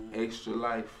 Extra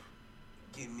life.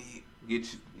 You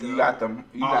got the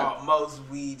most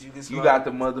weed you can smoke. You got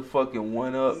the motherfucking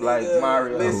one up like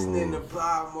Mario. Listening to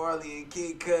Bob Marley and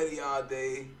Kid Cudi all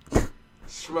day.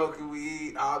 Smoking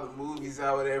weed, all the movies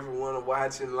I would ever want to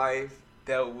watch in life.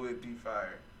 That would be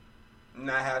fire.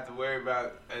 Not have to worry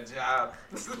about a job.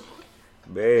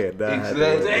 Man, damn,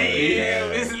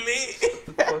 it's lit.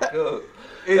 Fuck up.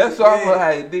 That's why I'm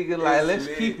like, nigga, like, let's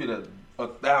keep it a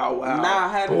thou wow. Nah, I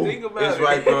had to think about it's it. It's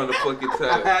right there on the fucking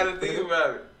time. I had to think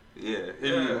about it. Yeah.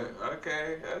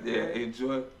 Okay. Yeah,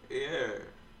 enjoy. Yeah.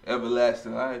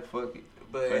 Everlasting life, fuck it.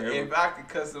 But forever. If I could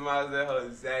customize that hoe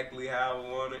exactly how I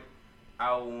want it,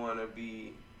 I would want to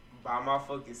be by my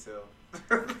fucking self.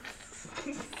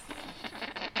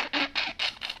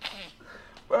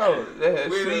 Bro,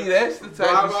 that's the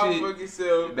type of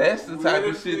shit. That's the type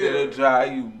of shit that'll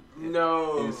drive you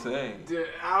insane.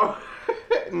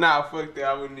 Nah, fuck that.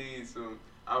 I would need some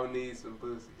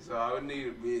pussy. So I would need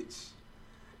a bitch.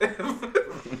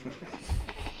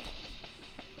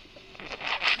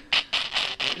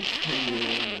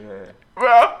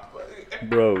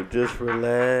 Bro, just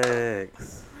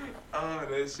relax. Oh,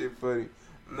 that shit funny.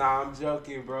 Nah, I'm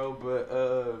joking, bro. But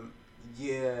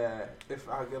yeah, if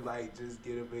I could like just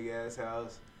get a big ass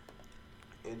house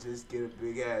and just get a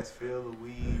big ass field of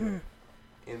weed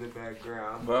in the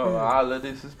background. Bro, all of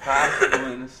this is possible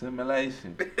in the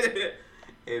simulation.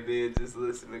 And then just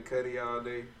listen to Cudi all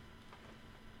day.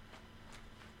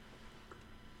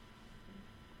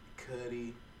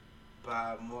 Cudi,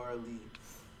 Bob Marley,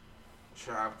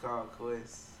 Tribe Called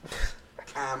Quest,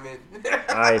 Common.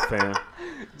 Alright, fam.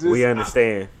 We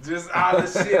understand. Just all the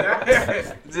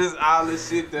shit. Just all the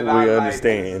shit that I like. We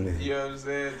understand. Like. You know what I'm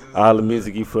saying? Just, all the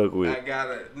music you fuck with. I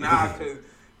gotta cause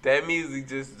that music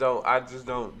I just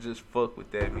don't just fuck with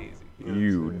that music.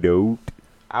 You don't.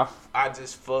 I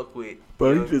just fuck with.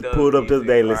 Bro, you just pulled up this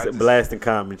day blasting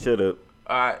Common. Shut up.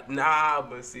 Nah,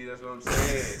 but see, that's what I'm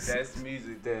saying. That's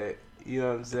music that, you know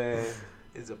what I'm saying,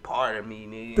 is a part of me,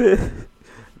 nigga.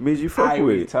 Means you fuck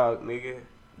with it. Talk, nigga.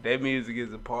 That music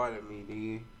is a part of me,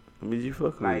 nigga. I mean, you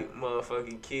fuck with Like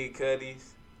motherfucking Kid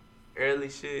Cudi's early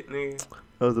shit, nigga.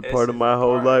 that was a part of my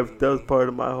whole life. That was part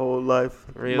of my whole life.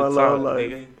 Real my talk, whole life.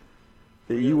 nigga.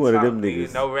 Yeah, Real you one of talk, them nigga.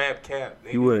 niggas. No rap cap,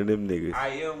 nigga. You one of them niggas. I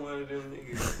am one of them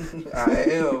niggas.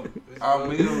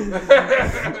 I'm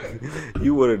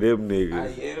You one of them niggas. I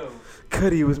am.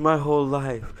 Cudi was my whole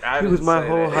life. I He was didn't my say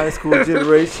whole that. high school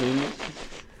generation.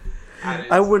 I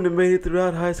I wouldn't have made it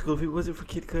throughout high school if it wasn't for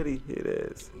Kid Cudi. It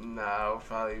is. Nah, I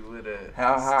probably would have.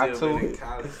 How high still been too? in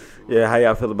college. Yeah, how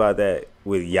y'all feel about that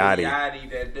with Yachty? Yachty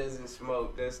that doesn't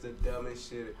smoke. That's the dumbest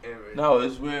shit ever. No,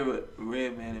 it's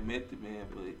Redman and Method Man,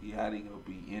 but Yachty gonna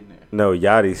be in there. No,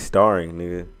 Yachty's starring,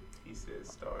 nigga. He said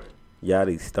starring.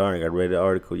 Yachty's starring. I read the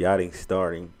article. Yachty's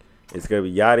starring. It's gonna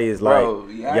be Yachty is like Bro,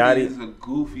 Yachty is a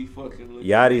goofy fucking looking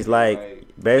Yachty's nigga, like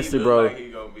basically, he bro. Like he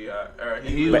gonna be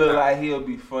he look like he'll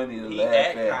be funny to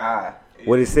laugh at high.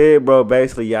 What he said, bro,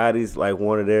 basically Yachty's like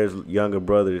one of their younger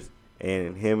brothers,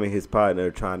 and him and his partner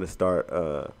are trying to start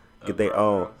get their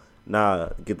own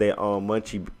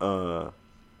munchie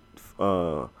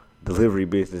delivery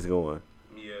business going.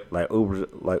 Yeah. Like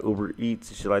Uber Eats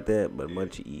and shit like that, but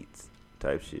Munchie Eats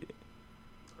type shit.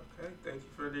 Okay, thank you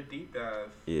for the deep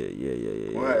dive. Yeah.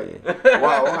 Right. Yeah.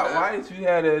 Why did you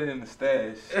have that in the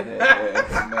stash? That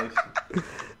information.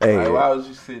 Hey, like, why was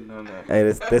you sitting on that? Hey,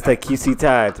 that's that QC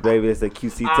Tides, baby. That's that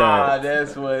QC Tides.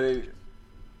 That's what it.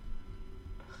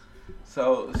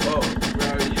 So, bro,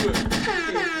 you would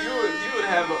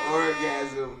have an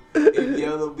orgasm if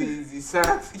Yellow Beezy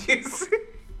socks.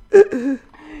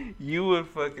 You would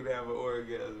fucking have an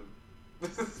orgasm.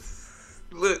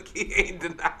 Look, he ain't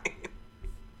denying.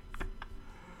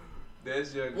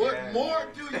 That's your What guy. more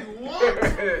do you want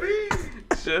from me?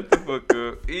 Shut the fuck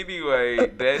up. Anyway,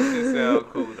 that shit sound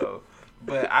cool though.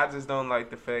 But I just don't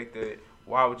like the fact that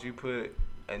why would you put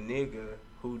a nigga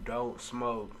who don't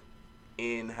smoke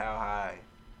in How High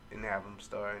and have him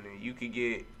star in it? You could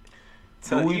get.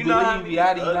 Do we believe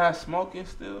Yachty not smoking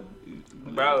still?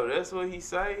 Bro, that's what he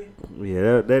say.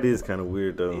 Yeah, that is kind of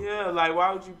weird though. Yeah, like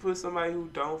why would you put somebody who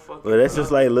don't fucking? Well, that's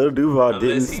just like Lil Duval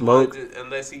didn't smoke.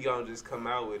 Unless he gonna just come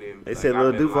out with him. They like, said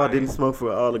Lil Duval didn't smoke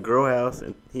for all the Grow House,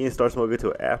 and he didn't start smoking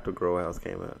until after Grow House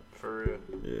came out. For real.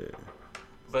 Yeah.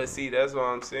 But see, that's what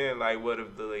I'm saying. Like, what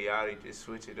if the Yachty just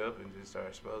switch it up and just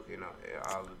start smoking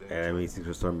all of that? And that means he's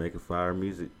gonna start making fire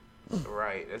music.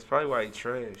 Right. That's probably why he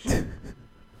trash.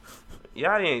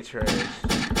 Yachty ain't trash.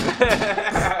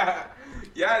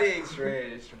 Yachty ain't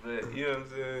trash, but you know what I'm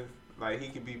saying? Like, he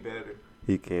could be better.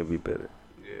 He can be better.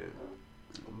 Yeah.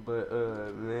 But,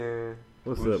 man.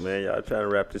 What's up, man? Y'all trying to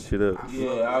wrap this shit up? Yeah,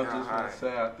 I was just gonna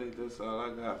say, I think that's all I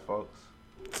got, folks.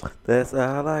 That's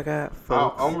all I got,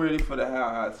 folks. I'm ready for the How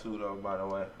High too, though, by the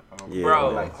way. Yeah, bro,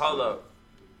 like hold up.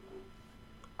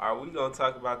 Are we gonna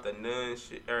talk about the nun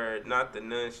shit, or not the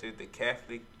nun shit, the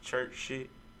Catholic Church shit?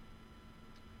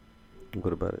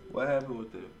 What about it? What happened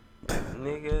with them?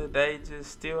 Nigga, they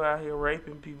just still out here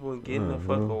raping people and getting the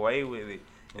fuck away with it.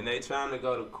 And they trying to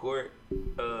go to court.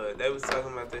 They was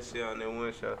talking about that shit on that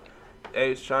one show. They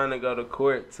was trying to go to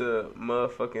court to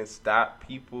motherfucking stop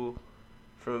people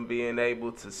from being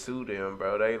able to sue them,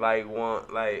 bro. They like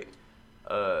want like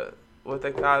what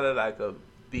they call it, like a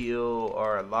bill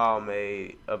or a law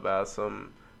made about something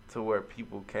to where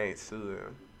people can't sue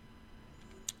them.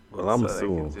 Well, I'm so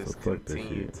assuming they can just fuck that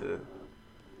continue shit. to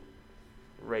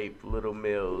rape little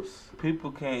males.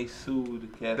 People can't sue the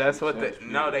Catholic That's what Church.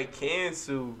 they can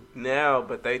sue now,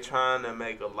 but they trying to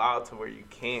make a law to where you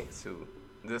can't sue.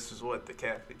 This is what the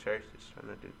Catholic Church is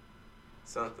trying to do.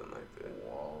 Something like that.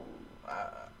 Whoa.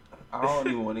 I don't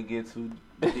even want to get too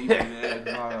deep in that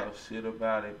and all that shit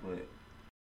about it, but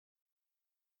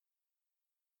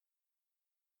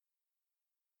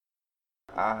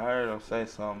I heard him say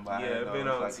something about it. Yeah, it been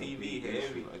on like TV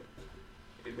heavy.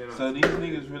 So these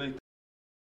niggas really.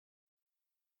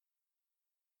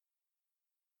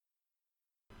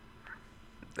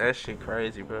 That shit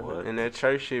crazy, bro. What? And that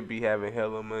church shit be having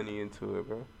hella money into it,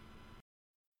 bro.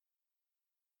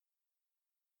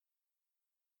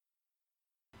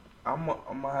 I'm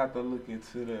gonna have to look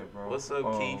into that, bro. What's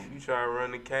up, Keith? You try to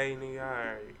run the K, nigga?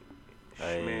 Alright.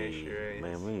 Smash your ass.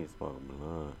 Man, we ain't smoking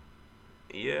blunt.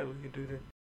 Yeah, we can do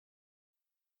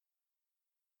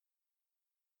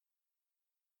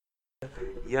that.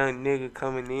 Young nigga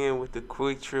coming in with the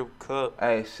Quick Trip Cup.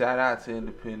 Hey, shout out to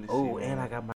Independence. Oh, and I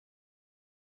got my.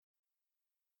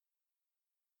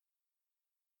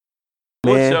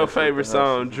 What's your favorite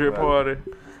song? Drip Harder?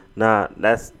 Nah,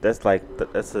 that's like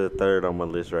that's the third on my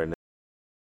list right now.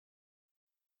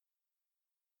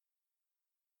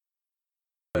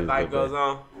 Life goes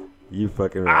on. You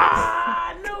fucking right.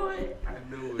 I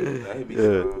knew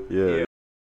it. Yeah.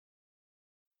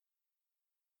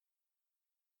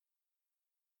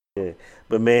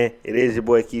 But man, it is your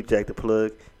boy Keith Jack the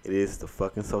Plug. It is the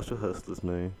fucking Social Hustlers,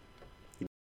 man.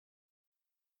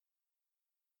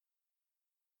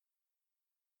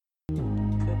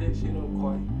 Cut that shit up,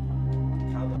 Quay.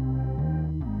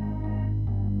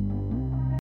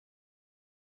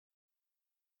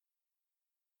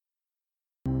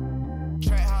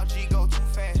 Trap how G go too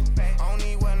fast. I don't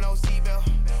need wear no seatbelt.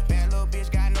 Bad little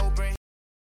bitch got no break.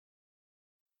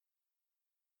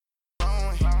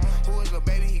 Who is the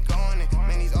baby? He going in.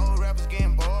 Man, these old rappers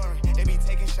getting boring. They be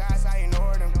taking shots, I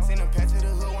ignore them. Send a pet to the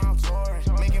hood when I'm touring.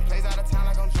 Making plays out of town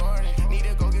like I'm Jordan. Need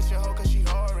to go get your hoe cause she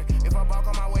whoring. If I balk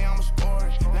on my way, I'ma score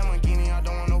it. Lamborghini, I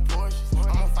don't want no Porsches.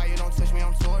 I'm on fire, don't touch me,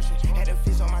 I'm torching. Had a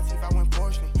fish on my teeth, I went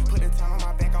portioning. Put the time on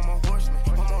my back, I'm a horseman.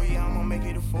 One more year, I'ma make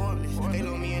it a Forbes. They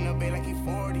look me in the bed like he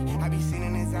 40. I be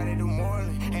sitting inside of the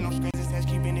Moreland. Ain't no screens, it's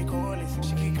keeping it cordless.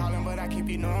 She keep calling, but I keep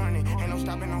ignoring it. Ain't no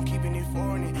stopping, I'm keeping it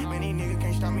for it. Man, these niggas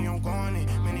can't stop me, I'm going it.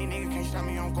 Man, these niggas can't stop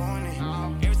me, I'm going it.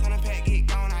 Every time the pack get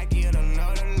gone, I get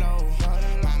another low.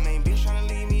 My main bitch tryna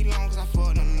leave me alone cause I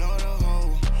fucked another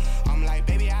hoe. I'm like,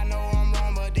 baby, I know I'm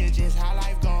wrong, but this just how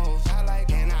life goes.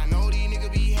 And I know these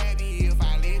niggas be happy if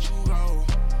I let you roll.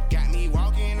 Got me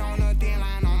walking on a thin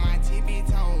line on my tippy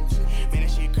toes. Man,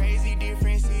 that shit crazy,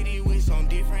 different city with some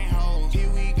different hoes. Here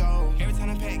we go. Every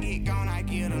time the pack get gone, I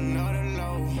get another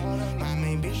low. My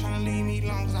main bitch tryna leave me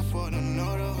alone cause I fucked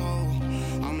another hoe.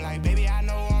 I'm like, baby, I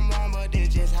know I'm wrong, but this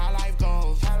just how life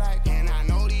goes. And I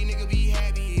know these niggas be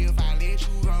happy if I let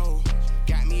you roll.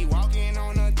 Got me walking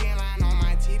on a thin line on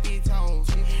my tippy toes.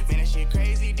 Man, that shit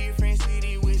crazy, different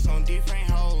city with some different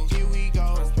hoes. Here we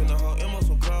go. I spent the whole M on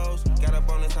some clothes. Got a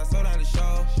bonus, I sold out the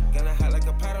show. Gonna hot like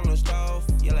a pot on the stove.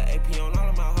 Yellow AP on all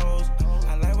of my hoes.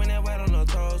 I like when that wet on the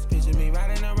toes. Picture me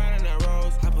riding around in that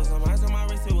rose. I put some ice on my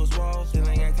wrist, it was swole. Still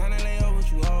ain't got time to lay over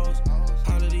with you hoes.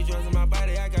 All of these drugs in my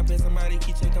body, I got paid somebody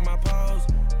keep checking my pose.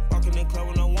 Walk in the club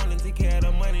with no warning, take care of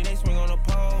the money, they swing on the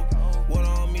pole. Water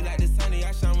on me like the sunny,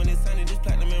 I shine when it's sunny, this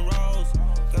platinum and rose.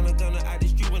 Gonna out the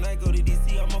street when I go to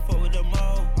DC, I'ma fuck with the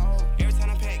mo. Every time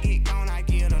the pack get gone, I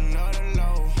get another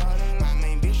low. My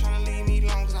main bitch tryna leave me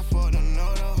alone cause I fucked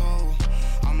another hoe.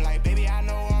 I'm like, baby, I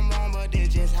know I'm wrong, but this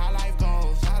just how life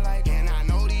goes. And I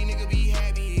know these niggas be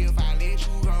happy if I let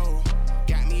you roll.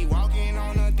 Got me walking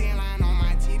on a thin line on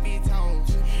my tippy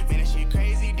toes. Man, that shit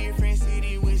crazy, different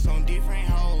city with some different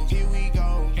hoes. Here we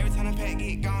go. Every time the pack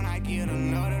get gone, I get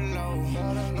another low.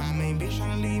 My main bitch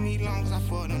tryna leave me alone cause I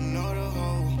fucked another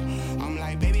hoe. I'm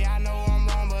like, baby, I know I'm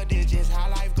wrong, but this just how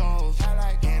life goes.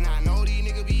 And I know these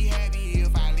niggas be happy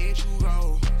if I let you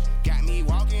roll. Got me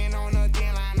walking on a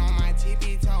thin line on my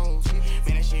tippy toes.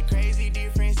 Man, that shit crazy,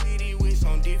 different city with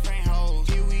some different hoes.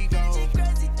 Here we go.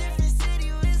 Crazy, different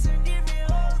city with some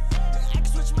different hoes. I can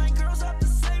switch my girls up the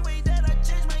same way that I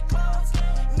change my clothes.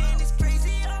 Man, it's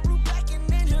crazy, I blew back and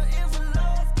in her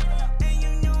envelope. And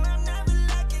you know I'm never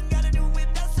lacking, gotta do it,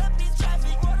 that's up in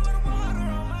traffic. Water with water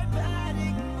on my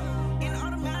paddock. In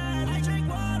automatic, I drink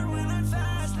water when I'm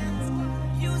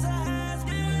fasting. Use a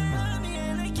hasket, put me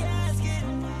in a casket.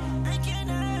 I can't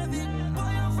have it, boy,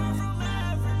 I'm far from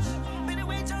average. Better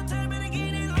wait your turn, better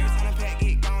get it Every time the pack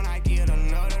get gone, I get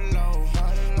another low.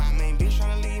 My main bitch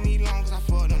tryna leave me alone cause I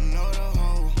fucked another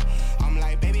hoe. I'm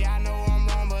like, baby, I know I'm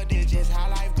wrong, but this just how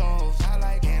life goes.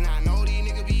 And I know these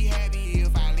niggas be happy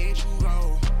if I let you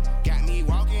roll. Got me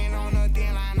walking on a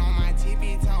thin line on my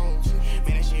tippy toes.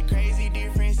 Man, that shit crazy,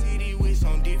 different city with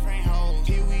some different hoes.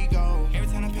 Here we go. Every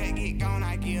time the pack get gone,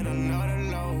 I get another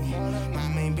low. My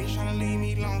main bitch tryna leave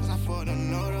me alone cause I fucked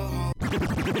another hoe.